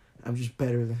that I'm just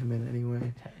better than him in any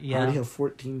way. Yeah. I already have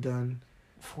 14 done.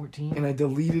 14? And I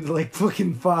deleted like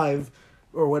fucking 5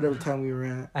 or whatever time we were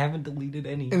at. I haven't deleted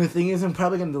any. And the thing is, I'm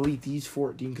probably going to delete these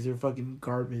 14 because they're fucking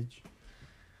garbage.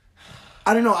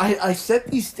 I don't know. I set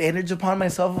these standards upon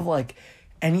myself of like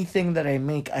anything that I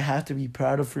make, I have to be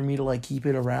proud of for me to like keep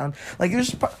it around. Like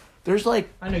there's like...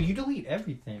 I know, you delete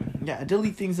everything. Yeah, I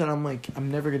delete things that I'm like, I'm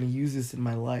never going to use this in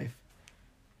my life.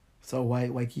 So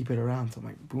why keep it around? So I'm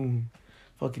like, boom.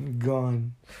 Fucking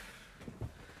gone.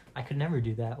 I could never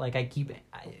do that. Like I keep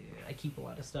a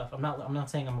lot of stuff. I'm not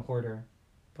saying I'm a hoarder,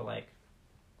 but like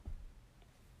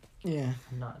Yeah.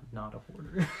 I'm not a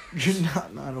hoarder. You're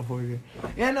not a hoarder.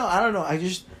 Yeah, no, I don't know.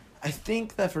 I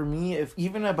think that for me, if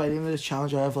even by the end of this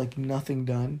challenge I have like nothing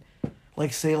done,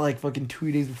 like say like fucking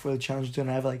 2 days before the challenge is done,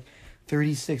 I have like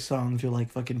 36 songs or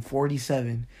like fucking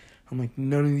 47. I'm like,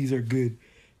 none of these are good.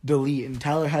 Delete. And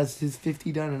Tyler has his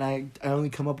 50 done and I only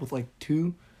come up with like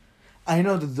 2. I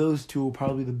know that those 2 are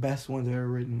probably the best ones I've ever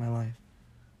written in my life.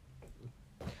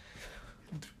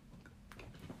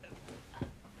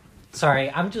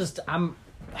 Sorry, I'm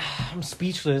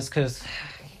speechless because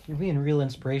you're being real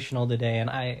inspirational today, and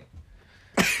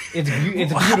it's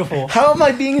beautiful. How am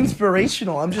I being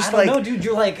inspirational? I'm just I don't know, dude.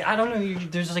 You're like, I don't know.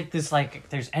 There's like this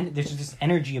there's this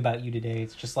energy about you today.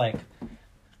 It's just like,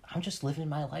 I'm just living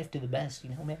my life to the best, you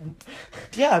know, man.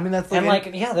 Yeah, I mean that's like, and like,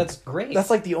 yeah, that's great. That's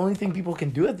like the only thing people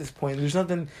can do at this point. There's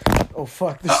nothing. Oh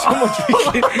fuck! There's so much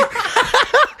we can.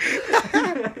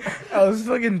 I was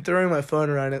fucking throwing my phone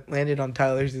around. It landed on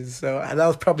Tyler's, so that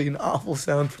was probably an awful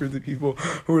sound for the people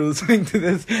who were listening to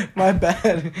this. My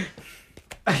bad.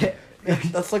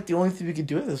 That's like the only thing we could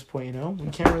do at this point, you know? We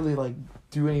can't really like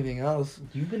do anything else.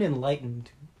 You've been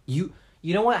enlightened. You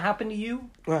know what happened to you?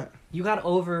 What? You got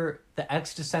over the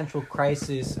existential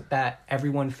crisis that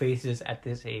everyone faces at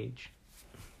this age,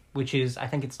 which is, I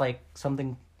think it's like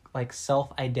something like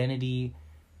self-identity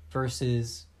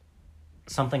versus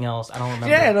something else. I don't remember.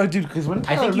 Yeah, no, dude, because when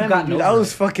Tyler met me, dude, I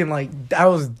was fucking like, I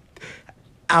was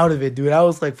out of it, dude. I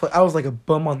was like a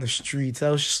bum on the streets. I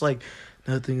was just like,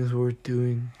 nothing is worth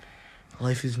doing.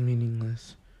 Life is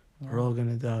meaningless. We're all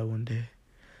gonna die one day.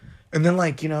 And then,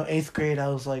 like, you know, 8th grade, I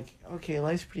was like, okay,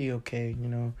 life's pretty okay, you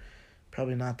know,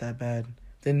 probably not that bad.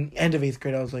 Then, end of 8th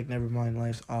grade, I was like, never mind,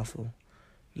 life's awful.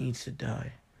 Needs to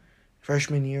die.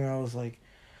 Freshman year, I was like,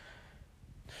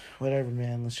 whatever,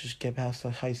 man, let's just get past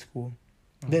high school.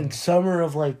 Mm-hmm. Then, summer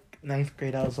of, like, 9th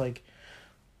grade, I was like,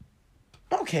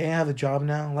 okay, I have a job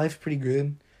now. Life's pretty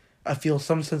good. I feel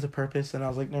some sense of purpose. And I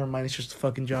was like, never mind, it's just a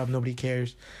fucking job. Nobody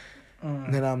cares.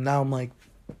 And then now I'm like,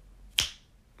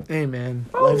 hey, man,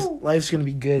 life's gonna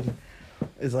be good.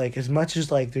 It's like, as much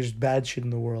as like there's bad shit in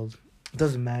the world, it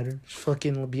doesn't matter. Just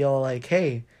fucking be all like,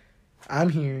 hey, I'm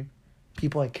here.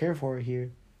 People I care for are here.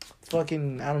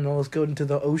 Fucking, I don't know, let's go into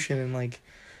the ocean and like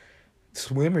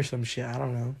swim or some shit. I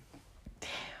don't know.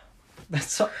 That's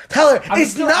so... Tyler,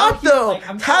 it's not though.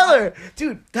 Tyler,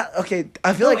 dude. Okay,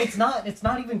 I feel like it's not. It's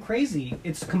not even crazy.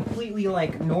 It's completely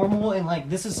like normal and like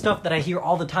this is stuff that I hear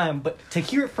all the time. But to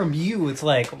hear it from you, it's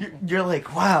like you're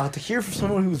like, wow. To hear from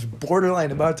someone who's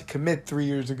borderline about to commit 3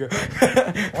 years ago.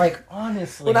 Like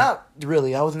honestly, well, not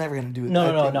really. I was never gonna do it.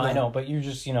 No. I know, but you're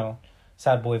just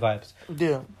sad boy vibes.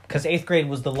 Yeah. Because 8th grade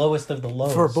was the lowest of the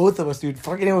lows. For both of us, dude.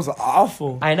 Fucking it was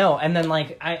awful. I know. And then,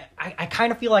 like, I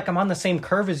kind of feel like I'm on the same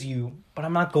curve as you, but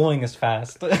I'm not going as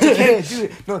fast. Okay,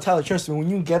 dude. No, Tyler, trust me. When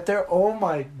you get there, oh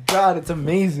my God, it's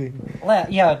amazing.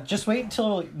 Yeah, just wait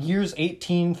until years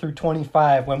 18 through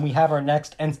 25 when we have our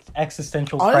next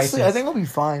existential crisis. Honestly, I think I'll be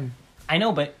fine. I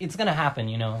know, but it's going to happen,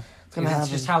 you know. It's going to happen.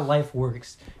 It's just how life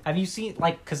works. Have you seen,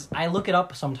 like, because I look it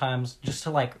up sometimes just to,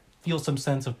 like, feel some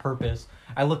sense of purpose.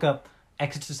 I look up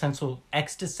existential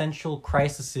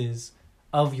crises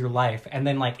of your life, and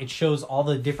then like it shows all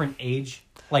the different age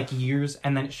like years,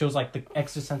 and then it shows like the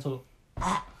existential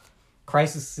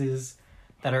crises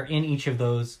that are in each of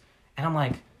those, and I'm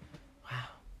like, wow,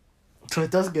 So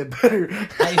it does get better.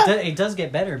 It does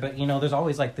get better, but there's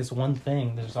always like this one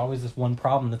thing. There's always this one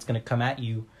problem that's gonna come at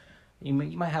you. You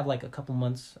might have like a couple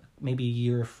months, maybe a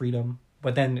year of freedom,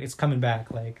 but then it's coming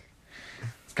back. Like,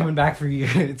 it's coming back for you.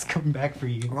 It's coming back for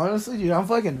you. Honestly, dude, I'm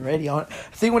fucking ready. I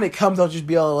think when it comes, I'll just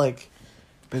be all like,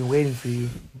 been waiting for you.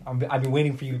 I've been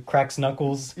waiting for you. Cracks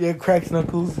knuckles. Yeah, cracks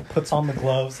knuckles. Puts on the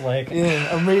gloves. Like, yeah,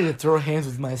 I'm ready to throw hands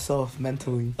with myself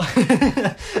mentally.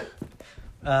 You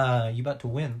about to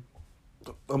win.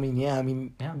 I mean, yeah.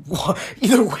 Yeah.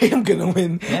 Either way, I'm gonna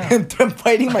win. Yeah. And I'm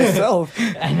fighting myself.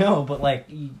 I know, but like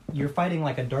you're fighting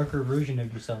like a darker version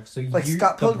of yourself. So Like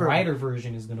Scott Pilgrim. The brighter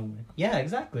version is gonna win. Yeah,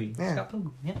 exactly. Yeah. Scott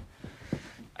Pilgrim. Yeah.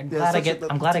 I'm Yeah, glad I get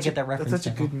that reference. That's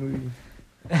such a good movie.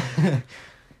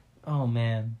 Oh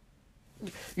man.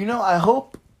 I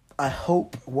hope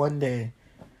one day,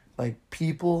 like,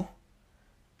 people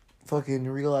fucking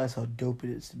realize how dope it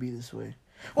is to be this way.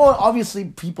 Well, obviously,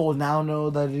 people now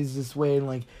know that it is this way, and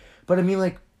like, but I mean,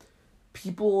 like,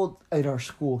 people in our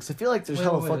school, because I feel like there's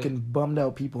hella fucking bummed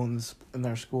out people in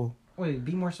our school. Wait,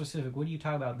 be more specific. What do you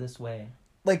talk about this way?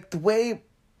 Like, the way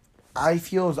I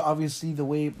feel is obviously the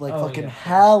way, like, fucking yeah.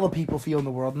 hella people feel in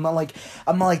the world. I'm not like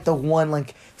the one,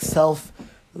 like,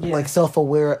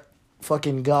 self-aware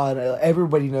fucking God.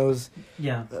 Everybody knows.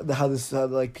 Yeah. How this,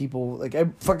 like, people, like,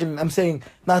 I'm saying,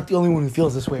 not the only one who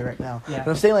feels this way right now. Yeah. But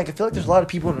I'm saying, like, I feel like there's a lot of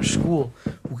people in our school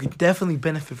who could definitely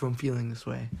benefit from feeling this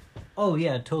way. Oh,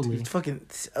 yeah, totally. It's fucking,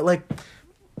 like,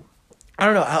 I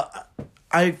don't know.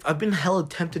 I've been hella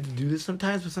tempted to do this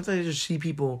sometimes, but sometimes I just see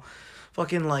people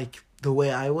fucking, like, the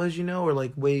way I was, or,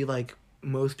 like, way, like,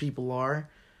 most people are.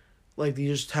 Like, they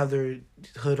just have their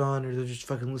hood on, or they're just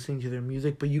fucking listening to their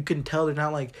music, but you can tell they're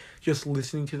not, like, just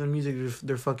listening to their music,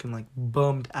 they're fucking, like,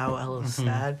 bummed out, hella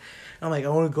sad. And I'm like, I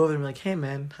want to go over there and be like, hey,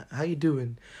 man, how you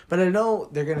doing? But I know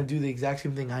they're gonna do the exact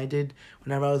same thing I did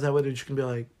whenever I was that way. They're just gonna be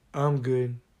like, I'm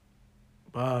good,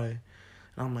 bye.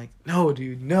 And I'm like, no,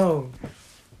 dude, no.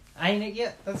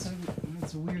 That's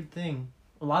a weird thing.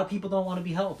 A lot of people don't want to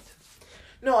be helped.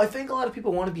 No, I think a lot of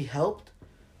people want to be helped,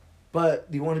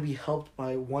 but they want to be helped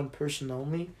by one person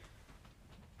only.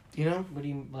 What do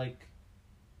you like?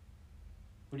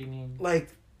 What do you mean? Like,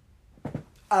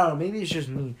 I don't know. Maybe it's just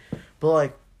me, but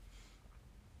like,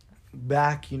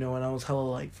 back, when I was hella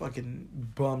like fucking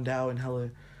bummed out and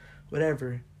hella,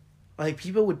 whatever, like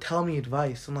people would tell me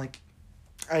advice and like,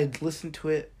 I'd listen to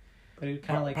it. But it would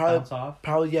kind of like bounce off.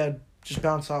 Probably, yeah, just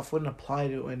bounce off. Wouldn't apply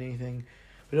to anything.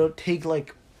 But it would take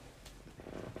like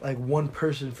one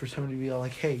person for somebody to be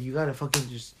like, hey, you gotta fucking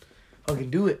just fucking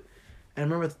do it. And I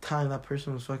remember at the time that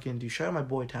person was fucking, dude, shout out my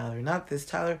boy Tyler. Not this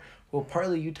Tyler, well,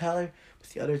 partly you Tyler, but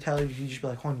the other Tyler, you just be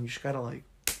like, hold on, you just gotta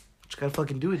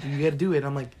fucking do it, dude. You gotta do it. And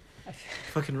I'm like,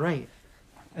 fucking right.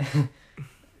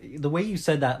 The way you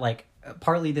said that, like,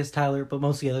 partly this Tyler, but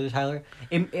mostly the other Tyler,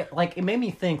 it made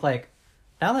me think, like,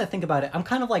 now that I think about it, I'm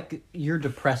kind of like your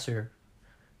depressor.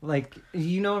 Like,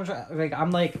 like, I'm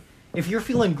like, if you're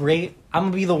feeling great, I'm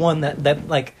gonna be the one that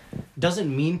like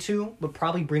doesn't mean to, but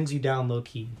probably brings you down low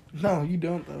key. No, you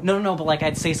don't though. No, but like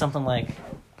I'd say something like,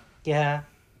 yeah,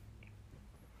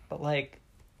 but like,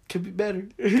 could be better.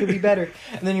 Could be better,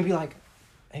 and then you'd be like,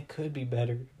 it could be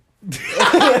better.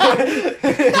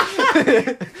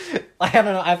 Like, I don't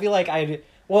know. I feel like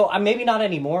maybe not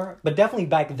anymore, but definitely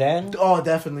back then. Oh,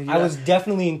 definitely. Yeah. I was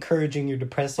definitely encouraging your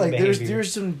depressive behavior. There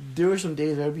were some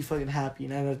days where I'd be fucking happy,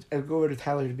 and I'd go over to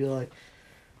Tyler to be like,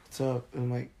 "What's up?" And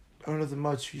I'm like, "Oh, nothing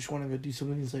much. You just want to go do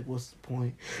something." He's like, "What's the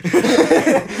point?"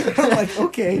 I'm like,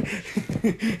 "Okay."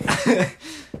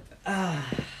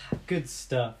 Good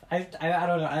stuff. I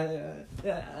don't know.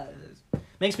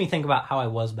 Makes me think about how I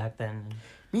was back then.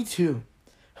 Me too.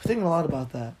 I'm thinking a lot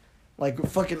about that. Like,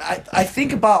 fucking, I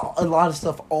think about a lot of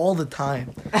stuff all the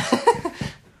time.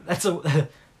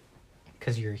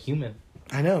 Because you're a human.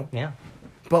 I know. Yeah.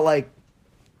 But, like,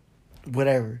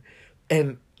 whatever.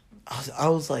 And I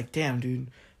was like, damn, dude.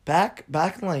 Back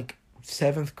in, like,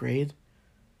 7th grade,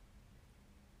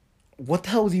 what the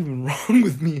hell was even wrong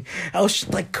with me? I was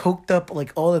just, like, coked up,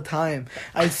 like, all the time.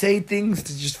 I'd say things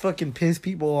to just fucking piss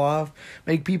people off,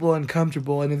 make people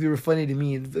uncomfortable, and if they were funny to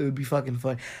me, it would be fucking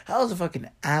funny. I was a fucking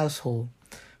asshole.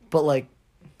 But, like,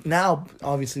 now,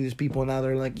 obviously, there's people now that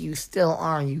are like, you still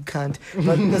are, you cunt.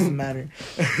 But it doesn't matter.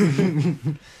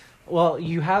 Well,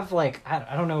 you have, like,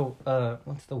 I don't know,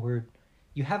 what's the word?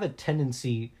 You have a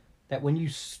tendency that when you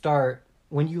start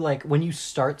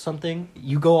something,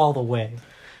 you go all the way.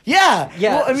 Yeah.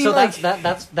 Well, I mean, so like,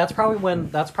 that's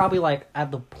probably like at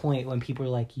the point when people are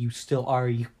like, you still are,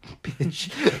 you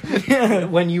bitch. Yeah.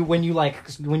 when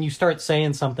you start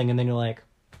saying something and then you're like,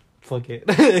 fuck it.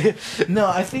 No,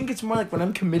 I think it's more like when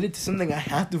I'm committed to something, I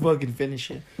have to fucking finish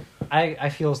it. I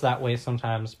feel that way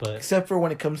sometimes, but Except for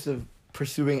when it comes to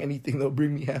pursuing anything that'll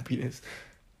bring me happiness.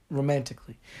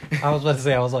 Romantically. I was about to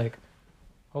say, I was like,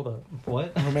 hold up,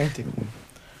 what? Romantically.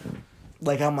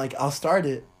 Like, I'm like, I'll start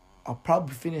it. I'll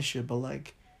probably finish it, but,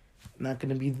 like, not going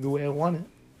to be the way I want it.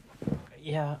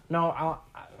 Yeah, no,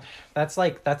 that's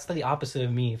the opposite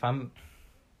of me. If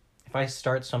I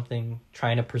start something,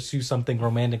 trying to pursue something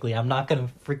romantically, I'm not gonna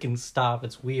freaking stop.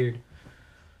 It's weird.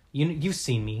 You've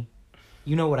seen me.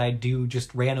 You know what I do,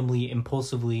 just randomly,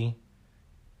 impulsively.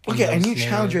 Okay, a new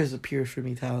challenger has appeared for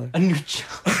me, Tyler. A new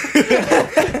challenger.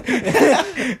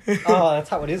 Oh, that's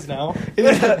how it is now. It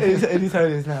is how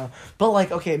it is now. But,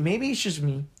 like, okay, maybe it's just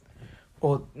me.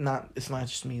 Well, it's not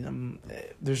just me.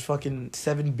 There's fucking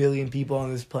 7 billion people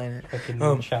on this planet. Fucking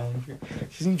new challenger.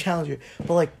 She's a new challenger.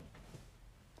 But, like,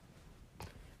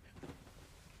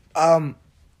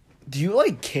 do you,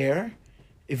 like, care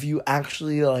if you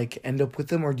actually, like, end up with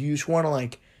them? Or do you just want to,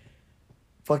 like,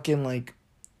 fucking, like,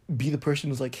 be the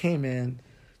person who's like, hey, man,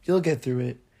 you'll get through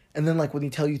it. And then, like, when they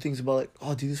tell you things about, like,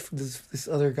 oh, dude, this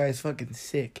other guy's fucking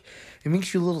sick. It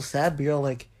makes you a little sad, but you're all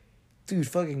like, dude,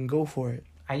 fucking go for it.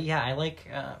 I'd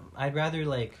rather,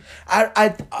 like...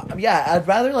 I'd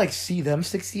rather, like, see them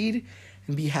succeed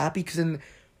and be happy. Because then,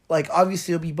 like,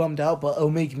 obviously I'll be bummed out, but it'll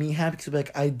make me happy. Because,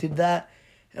 like, I did that.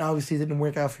 And obviously it didn't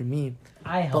work out for me.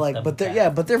 But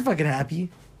they're fucking happy.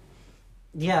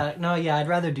 Yeah, no, yeah, I'd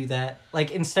rather do that.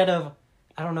 Like, instead of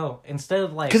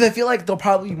like... Because I feel like they'll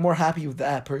probably be more happy with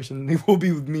that person than they will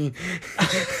be with me.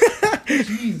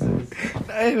 Jesus.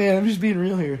 Hey, man, I'm just being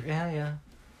real here. Yeah.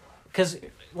 Because,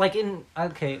 like,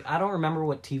 I don't remember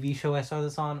what TV show I saw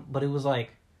this on, but it was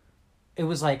like,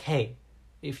 hey,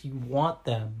 if you want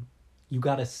them, you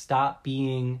gotta stop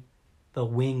being the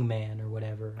wingman or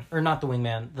whatever. Or not the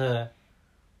wingman,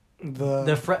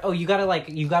 you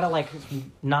gotta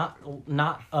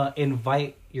not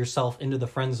invite yourself into the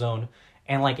friend zone,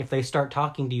 and, like, if they start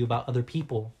talking to you about other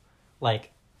people,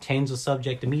 like, change the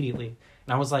subject immediately.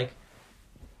 And I was like,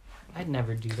 I'd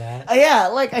never do that. Yeah,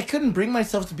 like, I couldn't bring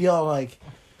myself to be all like,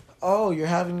 oh, you're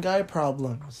having guy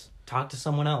problems. Talk to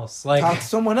someone else. Like, talk to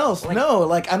someone else. Like, no,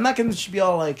 like, I'm not gonna be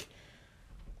all like,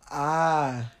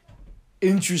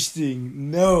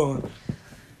 interesting. No,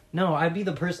 I'd be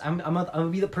the person. I'm gonna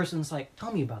be the person that's like,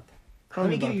 tell me about that. Let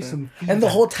me give you some feedback. And the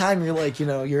whole time you're like,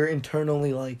 you're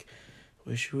internally like,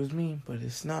 wish it was me, but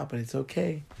it's not. But it's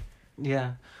okay.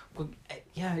 Yeah, well,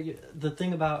 yeah. The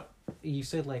thing about you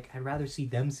said, like, I'd rather see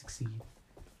them succeed.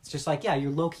 It's just like, yeah,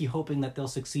 you're low key hoping that they'll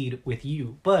succeed with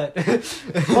you, but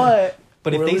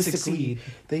but if they succeed,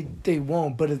 they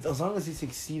won't. But as long as they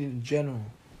succeed in general,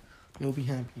 you'll be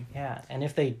happy. Yeah, and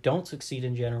if they don't succeed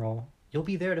in general, you'll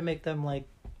be there to make them, like...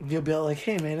 You'll be like,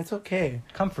 hey, man, it's okay.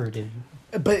 Comforted.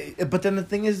 But then the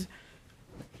thing is...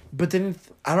 But then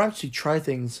I don't actually try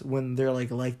things when they're,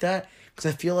 like that.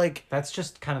 Because I feel like... That's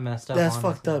just kind of messed up, That's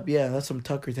honestly. fucked up, yeah. That's some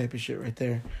Tucker type of shit right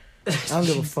there. I don't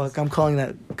give a fuck. I'm calling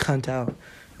that cunt out.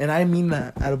 And I mean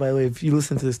that, out of my way. If you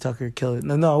listen to this, Tucker, kill it.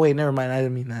 No, wait, never mind. I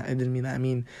didn't mean that. I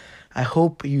mean, I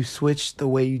hope you switch the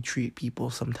way you treat people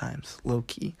sometimes.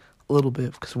 Low-key. A little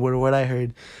bit. Because what I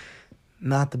heard,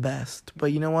 not the best.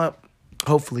 But you know what?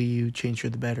 Hopefully you change for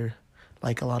the better.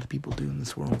 Like a lot of people do in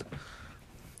this world.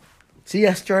 See,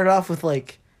 I started off with,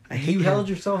 like... You held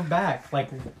yourself back. Like,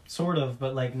 sort of,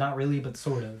 but, like, not really, but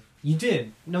sort of. You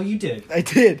did. No, you did. I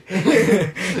did.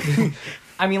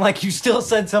 I mean, like, you still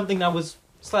said something that was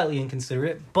slightly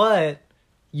inconsiderate, but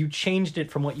you changed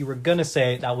it from what you were gonna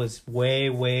say that was way,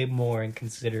 way more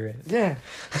inconsiderate. Yeah.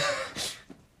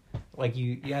 Like,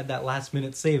 you had that last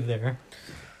minute save there.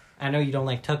 I know you don't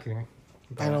like Tucker.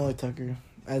 I don't like Tucker.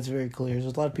 That's very clear. There's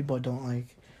a lot of people I don't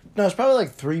like. No, it's probably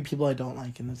like 3 people I don't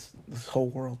like in this whole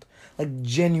world. Like,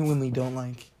 genuinely don't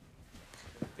like.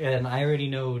 And I already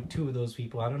know 2 of those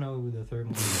people. I don't know who the third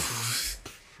one is.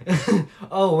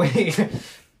 Oh, wait.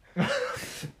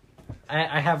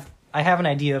 I have an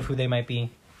idea of who they might be.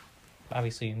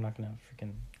 Obviously, I'm not gonna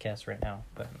freaking guess right now,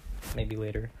 but maybe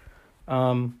later.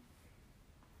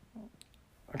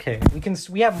 Okay,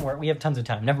 we have tons of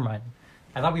time. Never mind.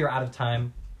 I thought we were out of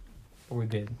time, but we're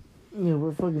good. Yeah,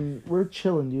 we're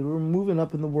chilling, dude. We're moving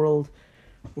up in the world.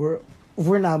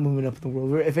 We're not moving up in the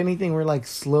world. If anything, we're, like,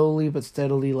 slowly but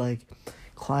steadily, like,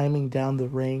 climbing down the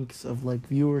ranks of, like,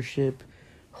 viewership,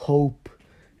 hope,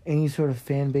 any sort of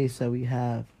fan base that we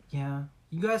have. Yeah.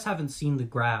 You guys haven't seen the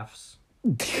graphs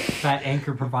that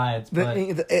Anchor provides, but...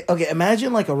 Okay,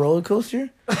 imagine, like, a roller coaster,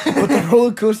 but the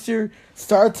roller coaster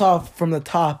starts off from the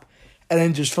top and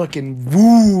then just fucking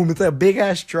boom, it's a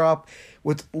big-ass drop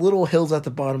with little hills at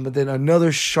the bottom, but then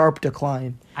another sharp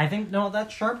decline. I think, no,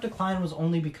 that sharp decline was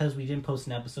only because we didn't post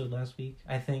an episode last week,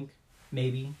 I think.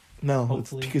 Maybe. No,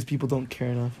 Hopefully. it's because people don't care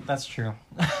enough. That's true.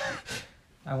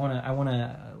 I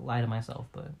wanna lie to myself,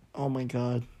 but Oh my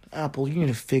god. Apple, you need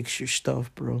to fix your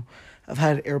stuff, bro. I've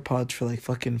had AirPods for like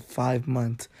fucking 5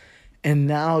 months. And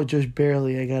now, just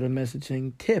barely, I got a message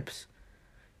saying, tips.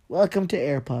 Welcome to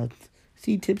AirPods.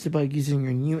 See tips about using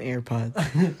your new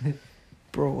AirPods.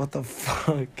 Bro, what the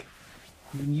fuck?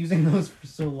 I've been using those for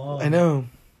so long. I know.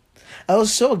 I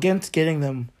was so against getting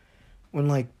them when,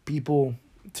 like, people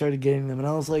started getting them. And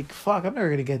I was like, fuck, I'm never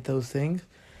going to get those things.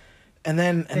 And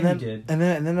then you did. And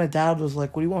then my dad was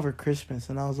like, what do you want for Christmas?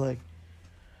 And I was like,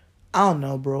 I don't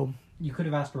know, bro. You could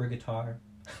have asked for a guitar,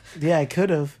 Yeah, I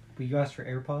could have. but you asked for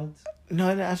AirPods. No,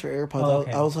 I didn't ask for AirPods. Oh,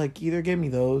 okay. I was like, either give me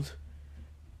those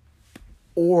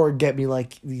or get me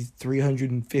like these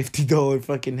 $350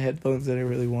 fucking headphones that I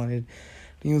really wanted.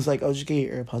 And he was like, oh, just get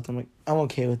your AirPods. I'm like, I'm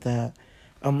okay with that.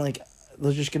 I'm like,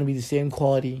 they're just going to be the same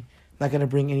quality. Not going to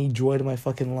bring any joy to my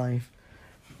fucking life.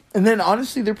 And then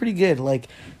honestly, they're pretty good. Like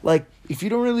if you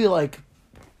don't really like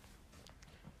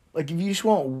if you just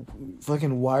want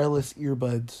fucking wireless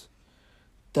earbuds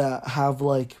that have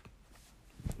like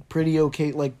pretty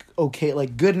okay,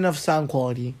 like good enough sound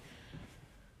quality,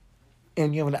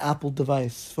 and you have an Apple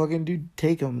device, fucking dude,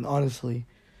 take them. Honestly,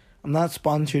 I'm not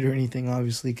sponsored or anything,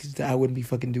 obviously, because I wouldn't be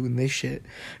fucking doing this shit.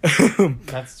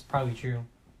 That's probably true.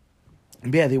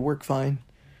 But yeah, they work fine.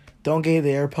 Don't get the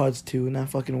AirPods too. Not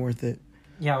fucking worth it.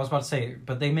 Yeah, I was about to say,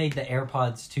 but they made the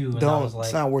AirPods too, and I was like,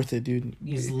 it's not worth it, dude.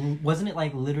 Wasn't it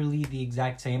like literally the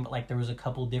exact same? But like there was a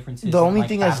couple differences. The only like,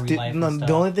 thing that's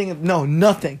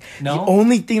nothing. No? The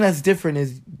only thing that's different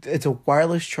is it's a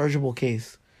wireless chargeable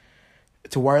case.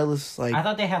 It's a wireless like. I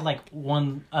thought they had like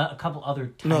a couple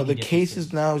other. No, the tiny case is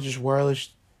differences. now just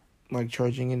wireless, like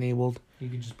charging enabled You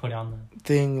could just put it on the.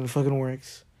 thing, and it fucking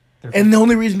works. They're And the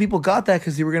only reason people got that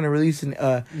because they were gonna release an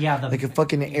like a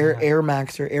fucking Air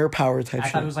Max or Air Power type I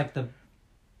shit. thought it was like the.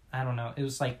 I don't know. It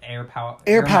was like Air Power.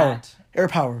 Air Power. Mat. Air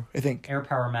Power, I think. Air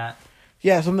Power mat.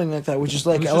 Yeah, something like that, which is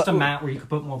like It was just a mat where you could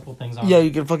put multiple things on. Yeah, you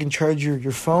can fucking charge your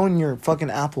phone, your fucking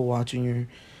Apple Watch, and your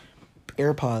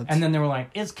AirPods. And then they were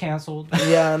like, "It's canceled."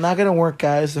 Yeah, not gonna work,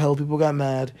 guys. The hell people got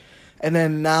mad. And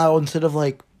then now, instead of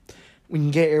like, when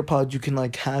you get AirPods, you can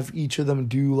like have each of them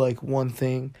do like one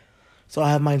thing. So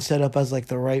I have mine set up as like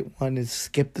the right one is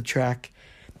skip the track,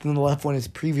 then the left one is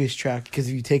previous track. Because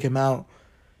if you take them out,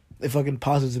 it fucking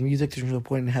pauses the music. There's no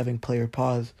point in having play or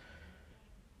pause.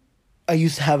 I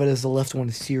used to have it as the left one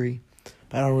is Siri,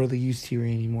 but I don't really use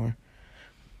Siri anymore.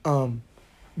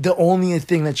 The only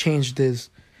thing that changed is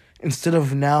instead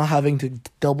of now having to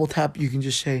double tap, you can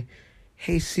just say,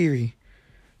 "Hey Siri."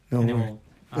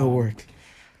 It'll work.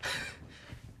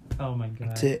 Oh my god!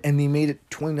 That's it. And they made it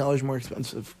 $20 more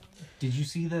expensive. Did you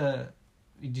see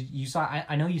you saw?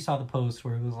 I know you saw the post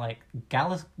where it was like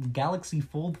Galaxy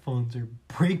Fold phones are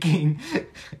breaking.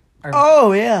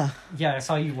 Oh yeah. Yeah, I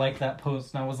saw you like that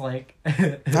post, and I was like,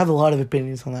 I have a lot of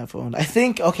opinions on that phone. I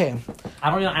think okay.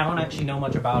 I don't know. I don't actually know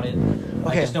much about it. I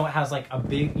Okay. just know it has like a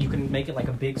big. You can make it like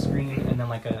a big screen and then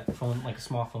like a phone, like a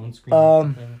small phone screen. Or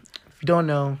something. If you don't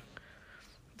know,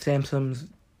 Samsung's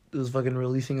is fucking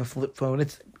releasing a flip phone.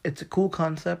 It's a cool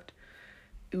concept.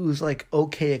 It was like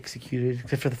okay executed,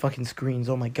 except for the fucking screens.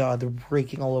 Oh my god, they're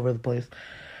breaking all over the place.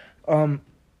 And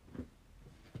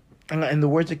the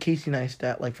words of Casey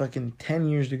Neistat, like fucking 10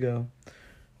 years ago,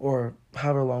 or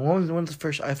however long. When's the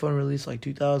first iPhone released? Like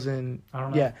 2000. I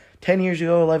don't know. Yeah, 10 years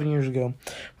ago, 11 years ago,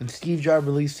 when Steve Jobs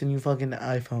released a new fucking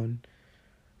iPhone.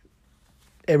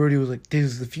 Everybody was like, "This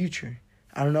is the future."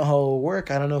 I don't know how it'll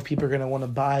work. I don't know if people are gonna want to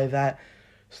buy that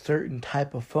certain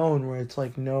type of phone where it's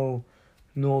like no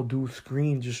dual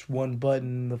screen, just one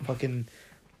button. The fucking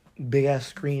big ass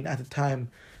screen at the time,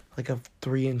 like a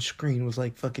 3-inch screen, was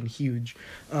like fucking huge.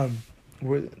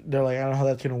 Where they're like, I don't know how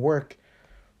that's gonna work.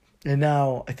 And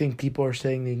now I think people are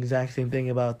saying the exact same thing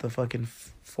about the fucking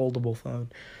foldable phone,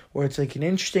 where it's like an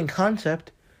interesting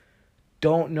concept.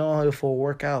 Don't know if it'll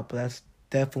work out, but that's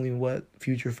definitely what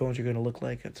future phones are gonna look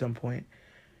like at some point.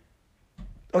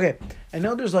 Okay, I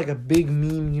know there's like a big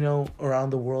meme, around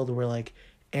the world where like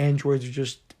Androids are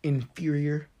just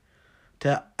inferior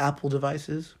to Apple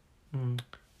devices.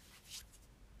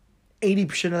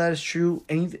 80% of that is true.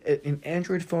 An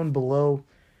Android phone below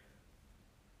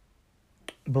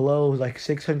like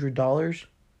 $600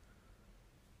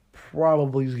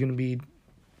 probably is gonna be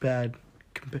bad.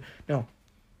 No,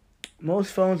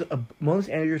 most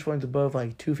Android phones above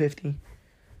like $250,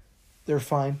 they're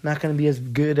fine. Not gonna be as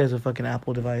good as a fucking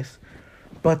Apple device,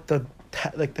 but the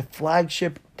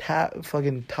flagship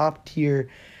fucking top tier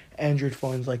Android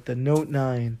phones like the Note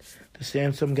 9, the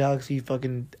Samsung Galaxy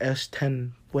fucking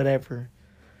S10, whatever,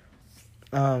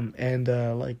 and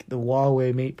like the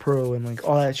Huawei Mate Pro and like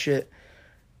all that shit.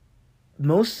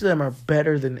 Most of them are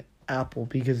better than Apple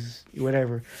because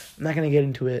whatever. I'm not gonna get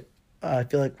into it. I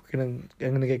feel like I'm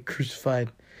gonna get crucified.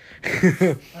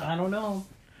 I don't know.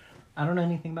 I don't know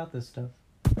anything about this stuff.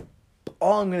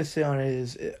 All I'm gonna say on it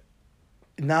is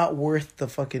not worth the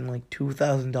fucking like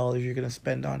 $2,000 you're gonna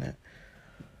spend on it.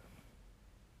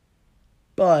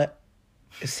 But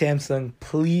Samsung,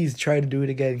 please try to do it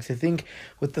again. Because I think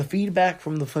with the feedback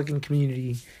from the fucking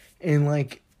community and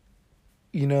like,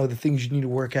 you know, the things you need to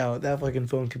work out, that fucking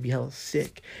phone could be hella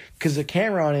sick. Because the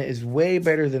camera on it is way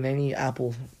better than any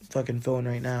Apple fucking phone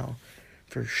right now,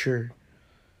 for sure.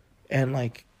 And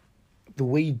like, the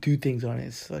way you do things on it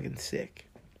is fucking sick.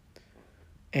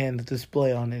 And the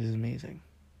display on it is amazing.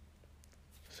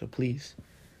 So please.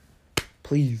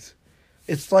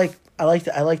 It's like I like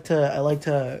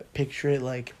to picture it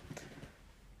like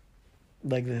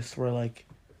this, where like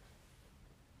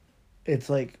it's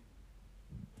like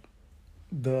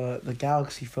the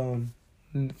Galaxy phone,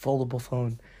 foldable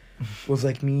phone, was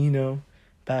like me, you know,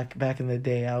 back in the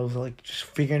day. I was like just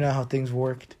figuring out how things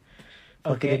worked.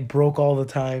 Fucking Okay. it broke all the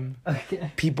time.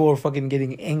 Okay. People were fucking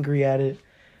getting angry at it.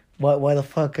 Why the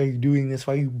fuck are you doing this?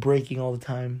 Why are you breaking all the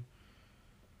time?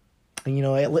 And, you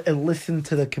know, I listened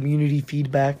to the community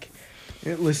feedback.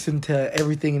 It listened to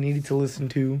everything it needed to listen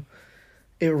to.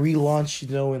 It relaunched,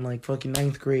 you know, in like fucking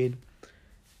 9th grade.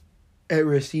 It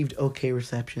received okay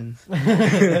receptions.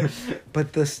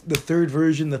 But the third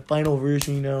version, the final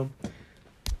version, you know,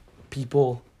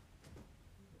 people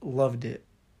loved it.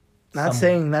 Not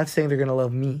saying they're gonna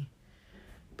love me,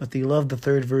 but they loved the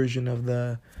third version of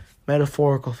the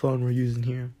metaphorical phone we're using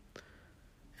here.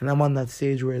 And I'm on that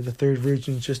stage where the third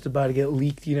version is just about to get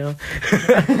leaked, you know?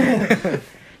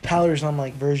 Tyler's on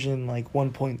like version like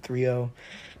 1.30.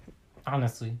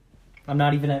 Honestly. I'm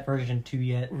not even at version 2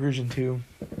 yet. Version 2.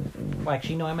 Well,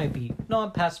 actually, no, I might be. No,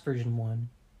 I'm past version 1.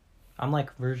 I'm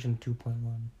like version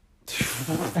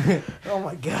 2.1. Oh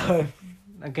my god.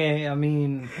 Okay, I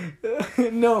mean...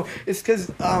 No, it's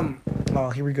because,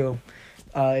 here we go.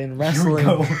 In wrestling,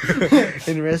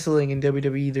 in wrestling in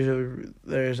WWE,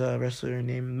 there's a wrestler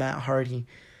named Matt Hardy,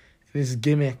 and his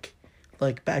gimmick,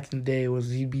 like back in the day,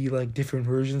 was he'd be like different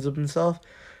versions of himself.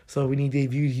 So when he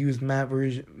debuted, he was Matt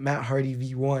Hardy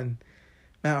V1,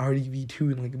 Matt Hardy V2,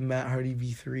 and like Matt Hardy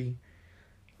V3.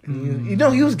 And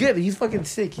he was good. He's fucking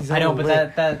sick. I know,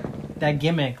 but that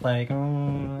gimmick, like, I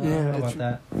don't know about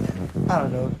that. I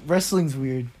don't know. Wrestling's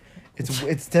weird.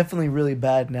 It's definitely really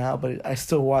bad now, but I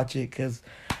still watch it because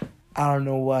I don't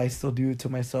know why I still do it to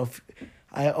myself.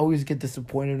 I always get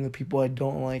disappointed when the people I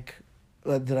don't like,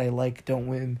 that I like, don't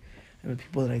win, and the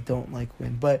people that I don't like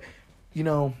win. But, you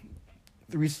know,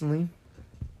 recently,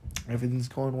 everything's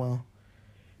going well.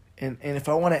 And if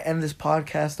I want to end this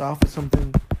podcast off with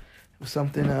something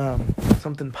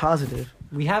positive.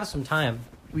 We have some time.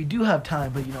 We do have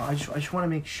time, but, you know, I just want to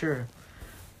make sure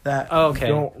that we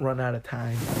don't run out of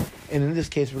time. And in this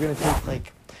case, we're going to take,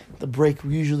 like, the break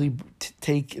we usually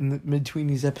take in between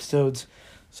these episodes.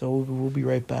 So we'll be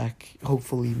right back.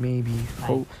 Hopefully, maybe.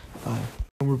 When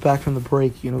we're back from the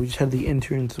break, you know, we just had the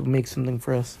interns make something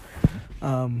for us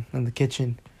in the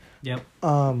kitchen. Yep. It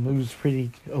was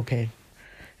pretty okay.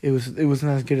 It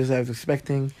wasn't as good as I was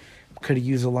expecting. Could have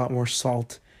used a lot more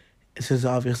salt. This is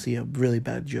obviously a really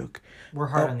bad joke. We're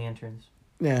hard on the interns.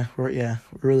 Yeah, we're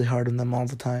really hard on them all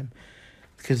the time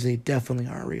because they definitely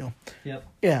aren't real. Yep.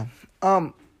 Yeah.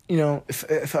 You know,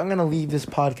 if I'm gonna leave this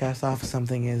podcast off of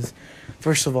something, is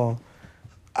first of all,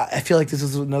 I feel like this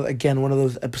is one of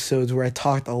those episodes where I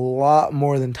talked a lot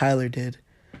more than Tyler did.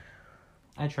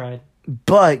 I tried.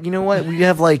 But you know what? We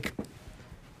have like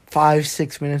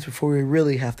 5-6 minutes before we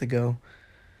really have to go.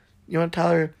 You know what,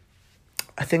 Tyler?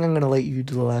 I think I'm gonna let you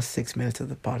do the last 6 minutes of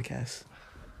the podcast.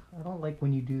 I don't like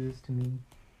when you do this to me.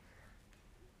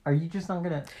 Are you just not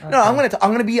gonna? Okay. No, I'm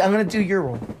gonna do your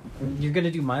role. You're gonna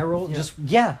do my role? Yeah. Just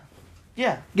yeah.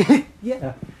 Yeah.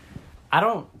 I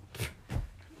don't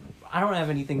have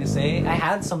anything to say. I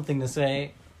had something to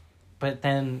say, but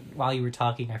then while you were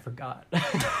talking, I forgot.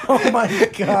 Oh my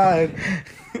god.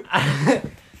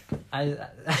 I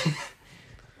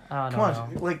don't Come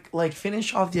on, know. like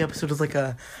finish off the episode with like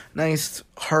a nice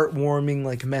heartwarming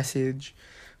like message.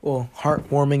 Well,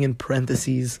 heartwarming in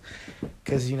parentheses,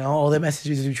 because you know all the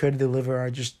messages we try to deliver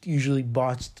are just usually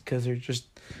botched because they're just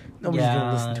nobody's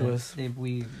gonna listen to us.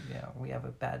 We have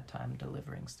a bad time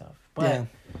delivering stuff, but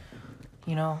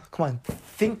you know, come on,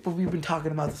 think what we've been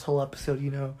talking about this whole episode. You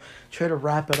know, try to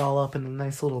wrap it all up in a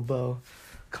nice little bow.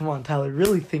 Come on, Tyler,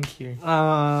 really think here.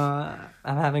 I'm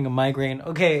having a migraine.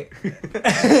 Okay.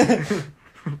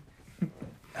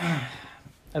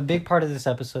 a big part of this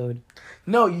episode.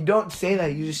 No, you don't say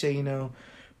that. You just say, you know,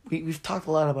 we've talked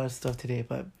a lot about stuff today,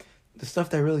 but the stuff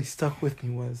that really stuck with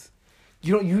me was,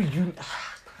 you.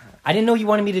 I didn't know you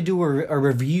wanted me to do a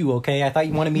review, okay? I thought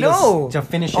you wanted me to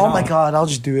finish it Oh off. my god, I'll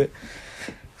just do it.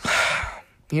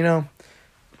 You know,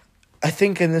 I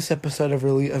think in this episode I've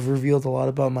revealed a lot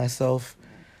about myself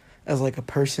as like a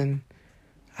person,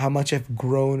 how much I've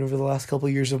grown over the last couple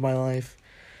of years of my life,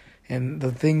 and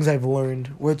the things I've learned,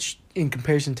 which in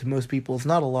comparison to most people is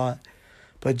not a lot,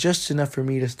 but just enough for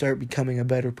me to start becoming a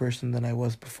better person than I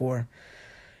was before.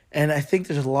 And I think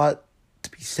there's a lot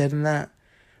to be said in that,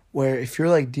 where if you're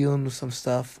like dealing with some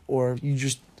stuff or you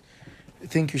just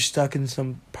think you're stuck in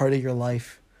some part of your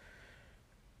life,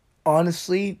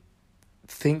 honestly,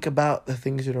 think about the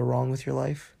things that are wrong with your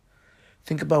life.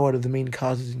 Think about what are the main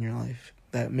causes in your life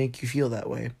that make you feel that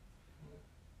way.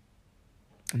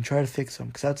 And try to fix them,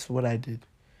 because that's what I did.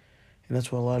 And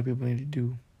that's what a lot of people need to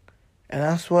do. And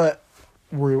that's what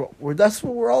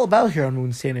we're all about here on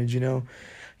Moon Standards, you know.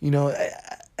 You know,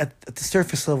 at the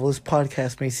surface level, this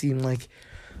podcast may seem like,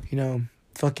 you know,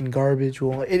 fucking garbage.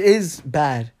 Well, it is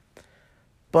bad.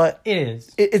 But It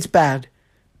is. It's bad.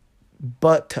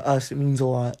 But to us, it means a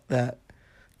lot that,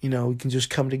 you know, we can just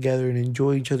come together and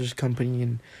enjoy each other's company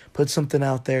and put something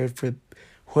out there for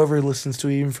whoever listens to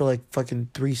it, even for like fucking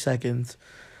 3 seconds.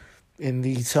 And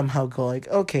they somehow go like,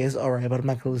 okay, it's alright, but I'm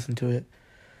not going to listen to it.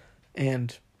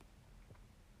 And,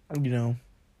 you know,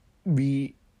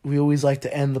 we always like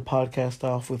to end the podcast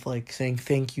off with like saying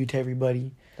thank you to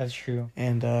everybody. That's true.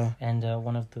 And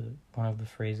one of the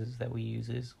phrases that we use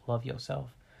is love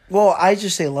yourself. Well, I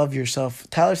just say love yourself.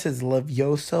 Tyler says love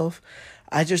yourself.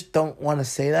 I just don't want to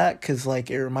say that because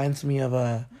like it reminds me of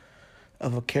a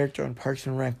character on Parks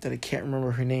and Rec that I can't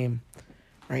remember her name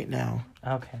right now.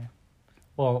 Okay.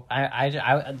 Well,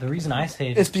 I the reason I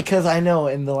say it it's because I know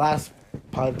in the last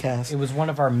podcast it was one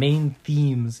of our main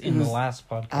themes in the last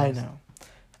podcast.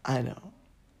 I know.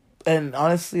 And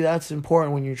honestly, that's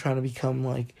important when you're trying to become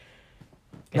like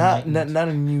not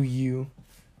a new you,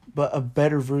 but a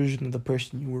better version of the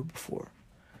person you were before.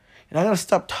 And I'm gonna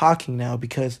stop talking now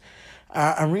because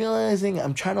I'm realizing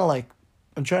I'm trying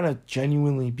to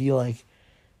genuinely be like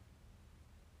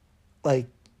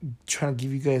trying to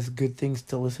give you guys good things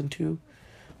to listen to,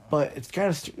 but it's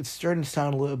starting to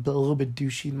sound a little bit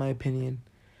douchey in my opinion.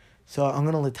 So I'm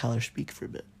gonna let Tyler speak for a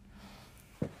bit.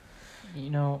 You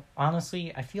know,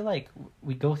 honestly, I feel like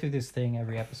we go through this thing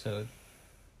every episode,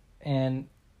 and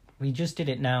we just did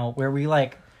it now, where we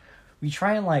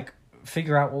try and like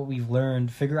figure out what we've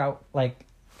learned, figure out what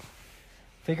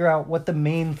the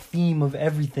main theme of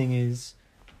everything is,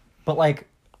 but like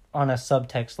on a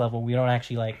subtext level, we don't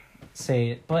actually like say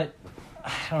it. But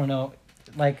I don't know,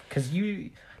 like, cause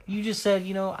you just said,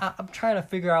 you know, I'm trying to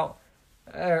figure out,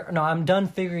 no, I'm done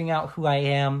figuring out who I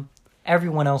am.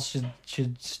 Everyone else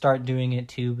should start doing it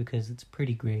too because it's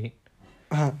pretty great.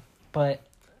 But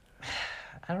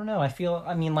I don't know.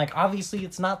 I mean, like, obviously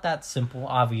it's not that simple.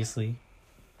 Obviously.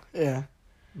 Yeah.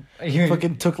 It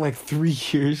fucking took like 3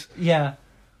 years. Yeah.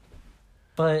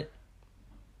 But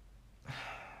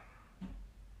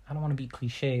I don't want to be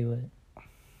cliche, but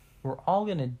we're all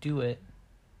gonna do it.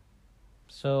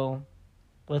 So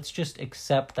let's just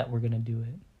accept that we're gonna do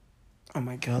it. Oh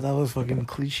my god, that was fucking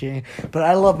cliche. But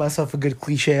I love myself a good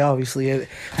cliche, obviously. If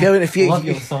you love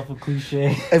yourself a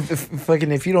cliche.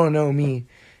 If you don't know me,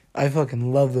 I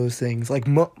fucking love those things. Like,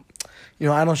 you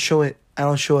know, I don't show it,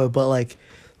 but like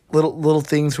little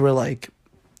things where like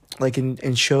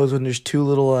in shows when there's two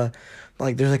little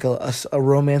like there's like a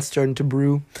romance starting to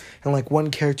brew, and like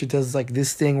one character does like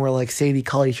this thing where like Sadie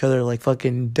call each other like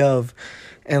fucking dove,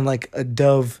 and like a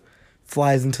dove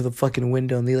flies into the fucking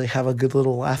window and they like have a good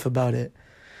little laugh about it.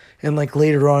 And like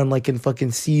later on, like in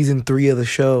fucking season 3 of the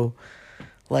show,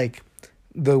 like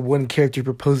the one character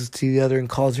proposes to the other and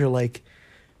calls her like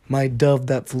my dove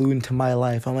that flew into my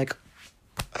life. I'm like,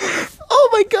 oh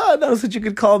my god, that was such a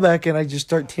good callback, and I just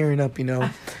start tearing up, you know.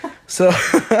 So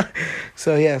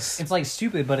yes, it's like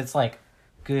stupid, but it's like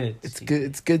good. It's stupid. Good.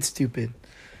 It's good stupid.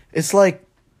 It's like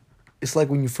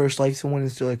when you first like someone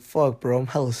and you're like, fuck, bro, I'm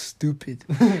hella stupid.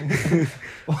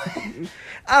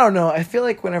 I don't know. I feel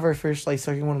like whenever I first like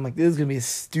someone, I'm like, this is going to be a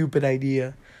stupid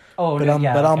idea. Oh, but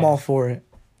I'm all for it.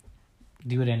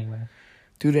 Do it anyway.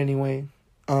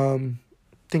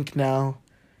 Think now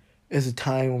is a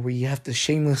time where you have to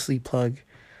shamelessly plug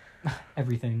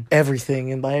everything.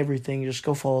 And by everything, just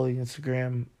go follow the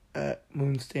Instagram at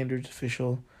Moon Standards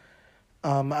Official.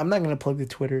 I'm not going to plug the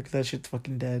Twitter because that shit's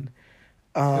fucking dead.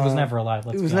 It was never alive.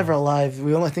 It was never alive.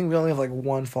 We only have like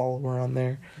one follower on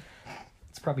there.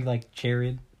 It's probably like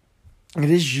Jared. It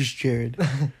is just Jared.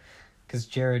 because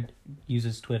Jared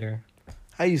uses Twitter.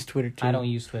 I use Twitter too. I don't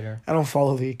use Twitter. I don't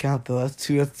follow the account though. That's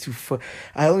too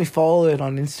I only follow it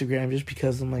on Instagram just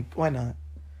because I'm like, why not?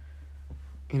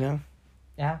 You know?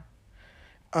 Yeah.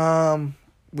 Yeah.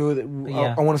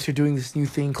 I want to start doing this new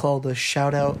thing called the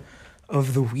shout out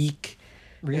of the week.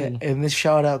 Really? And this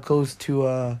shout out goes to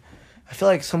I feel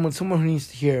like someone who needs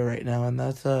to hear it right now, and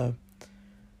that's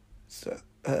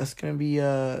it's gonna be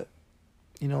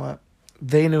you know what?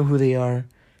 They know who they are,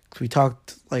 'cause we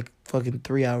talked like fucking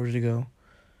 3 hours ago.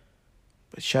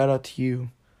 But shout out to you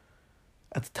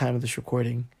at the time of this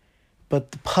recording.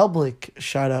 But the public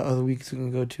shout out of the week is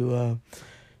going to go to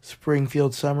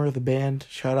Springfield Summer, the band.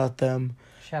 Shout out them.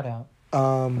 Shout out.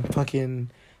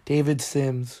 Fucking David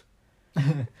Sims.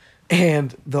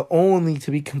 And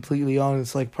to be completely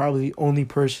honest, like probably the only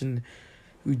person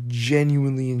who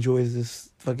genuinely enjoys this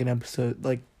fucking episode,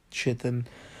 like shit, than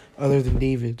other than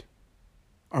David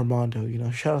Armando, you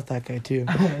know. Shout out that guy too.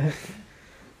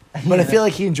 But I feel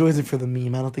like he enjoys it for the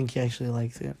meme. I don't think he actually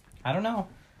likes it. I don't know.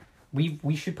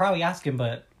 We should probably ask him,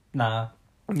 but nah.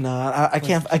 Nah, I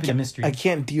can't. Keep it a mystery. I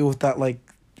can't deal with that like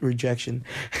rejection.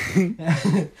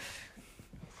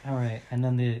 All right, and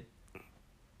then You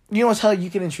know what's how you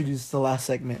can introduce the last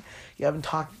segment. You haven't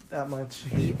talked that much.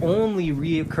 the only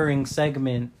reoccurring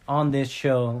segment on this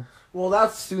show. Well,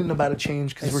 that's soon about to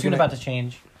change because It's soon about to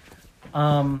change.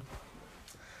 Song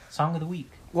of the week.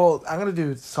 Well, I'm gonna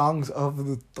do songs of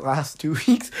the last 2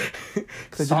 weeks.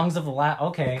 Songs of the last.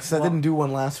 Okay. Because I didn't do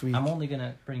one last week. I'm only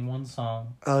gonna bring one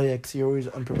song. Oh yeah, because you're always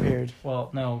unprepared. Well,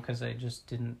 no, because I just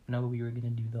didn't know we were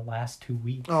gonna do the last 2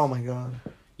 weeks. Oh my god.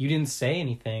 You didn't say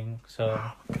anything, so.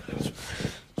 Oh my god,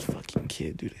 this fucking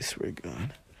kid, dude! I swear to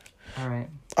God. All right.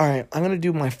 I'm gonna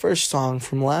do my first song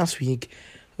from last week.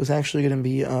 It was actually gonna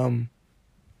be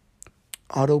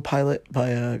Autopilot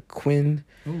by Quinn.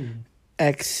 Ooh.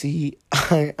 XCII.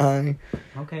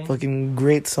 Okay. Fucking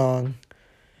great song.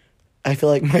 I feel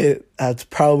like that's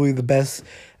probably the best.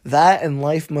 That and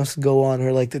Life Must Go On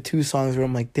are like the two songs where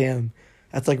I'm like, damn,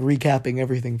 that's like recapping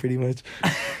everything pretty much.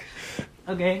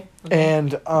 Okay.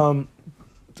 And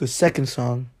the second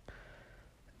song,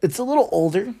 it's a little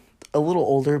older,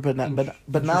 but not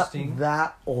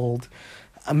that old.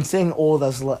 I'm saying old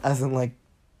as in like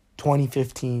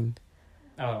 2015.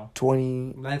 Oh.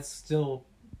 20. That's still.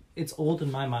 It's old in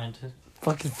my mind.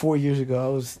 Fucking 4 years ago, I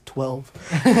was 12.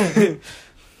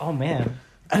 Oh man.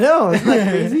 I know, isn't that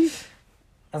crazy?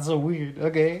 That's so weird.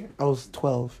 Okay. I was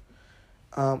 12.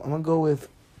 I'm gonna go with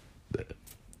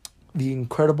The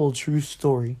Incredible True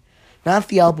Story. Not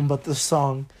the album, but the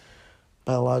song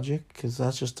by Logic, because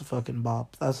that's just a fucking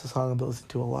bop. That's the song I've been listening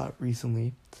to a lot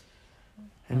recently.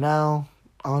 And now,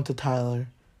 on to Tyler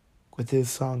with his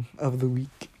song of the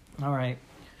week. All right.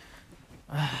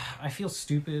 I feel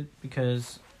stupid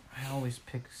because I always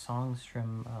pick songs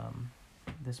from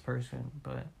this person,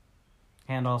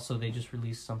 and also they just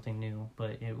released something new,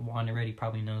 but Juan already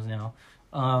probably knows now.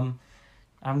 I'm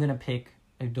gonna pick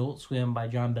Adult Swim by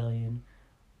Jon Bellion,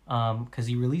 because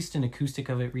he released an acoustic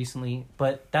of it recently,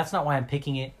 but that's not why I'm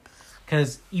picking it,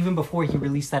 because even before he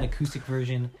released that acoustic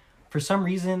version, for some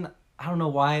reason, I don't know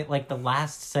why, like the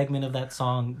last segment of that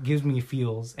song gives me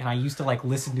feels, and I used to like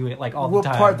listen to it like all the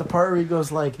time. What part? The part where he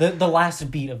goes like the last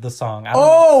beat of the song.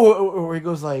 Where he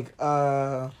goes like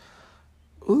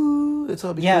ooh, it's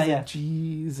all because of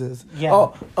Jesus. Yeah.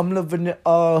 Oh, I'm loving it.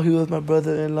 Oh, he was my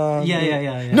brother-in-law.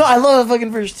 Yeah. No, I love that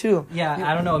fucking verse too. Yeah,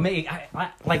 I don't know.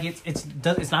 I like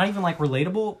it's not even like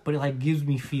relatable, but it like gives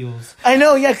me feels. I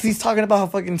know, yeah, because he's talking about how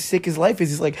fucking sick his life is.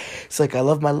 He's like, it's like, I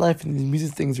love my life, and these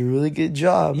music things are a really good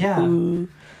job. Yeah. Ooh.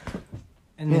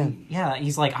 And then,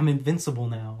 he's like, I'm invincible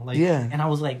now. Like, yeah. And I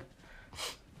was like,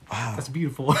 wow, that's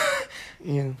beautiful.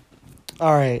 Yeah.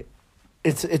 All right.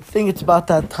 I think it's about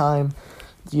that time.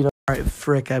 You know, all right,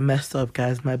 frick, I messed up,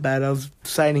 guys. My bad. I was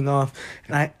signing off,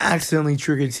 and I accidentally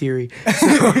triggered Siri.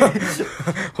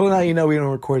 Well, now you know we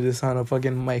don't record this on a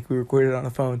fucking mic. We record it on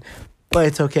a phone. But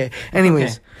it's okay.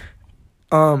 Anyways,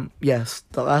 yes,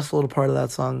 the last little part of that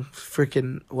song,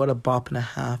 freaking, what a bop and a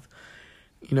half.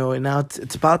 You know, and now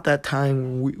it's about that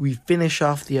time we finish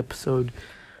off the episode,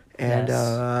 and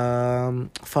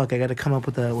fuck, I got to come up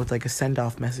with like a send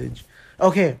off message.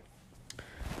 Okay.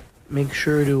 Make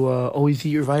sure to always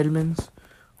eat your vitamins.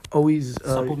 Always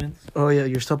supplements. Oh yeah,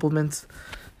 your supplements.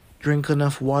 Drink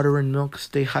enough water and milk.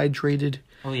 Stay hydrated.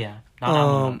 Oh yeah, not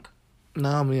almond milk.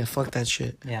 Nah, I mean, fuck that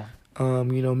shit. Yeah. You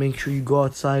know, make sure you go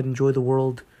outside, enjoy the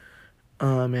world.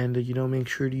 And you know, make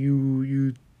sure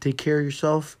you take care of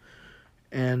yourself,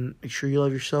 and make sure you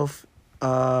love yourself.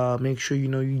 Make sure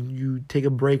you take a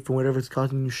break from whatever's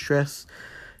causing you stress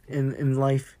in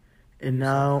life. And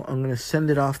now I'm going to send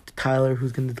it off to Tyler,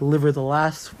 who's going to deliver the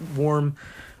last warm,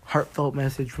 heartfelt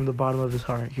message from the bottom of his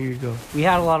heart. Here you go. We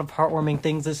had a lot of heartwarming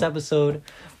things this episode,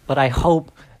 but I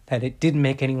hope that it didn't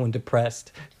make anyone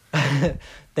depressed.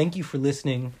 Thank you for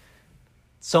listening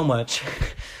so much.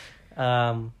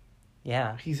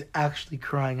 Yeah. He's actually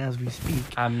crying as we speak.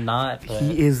 I'm not. But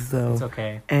he is, though. It's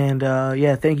okay. And,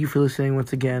 yeah, thank you for listening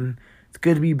once again. It's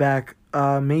good to be back.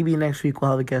 Maybe next week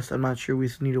we'll have a guest. I'm not sure. We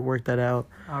still need to work that out.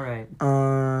 All right.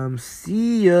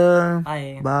 See ya.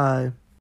 Bye. Bye.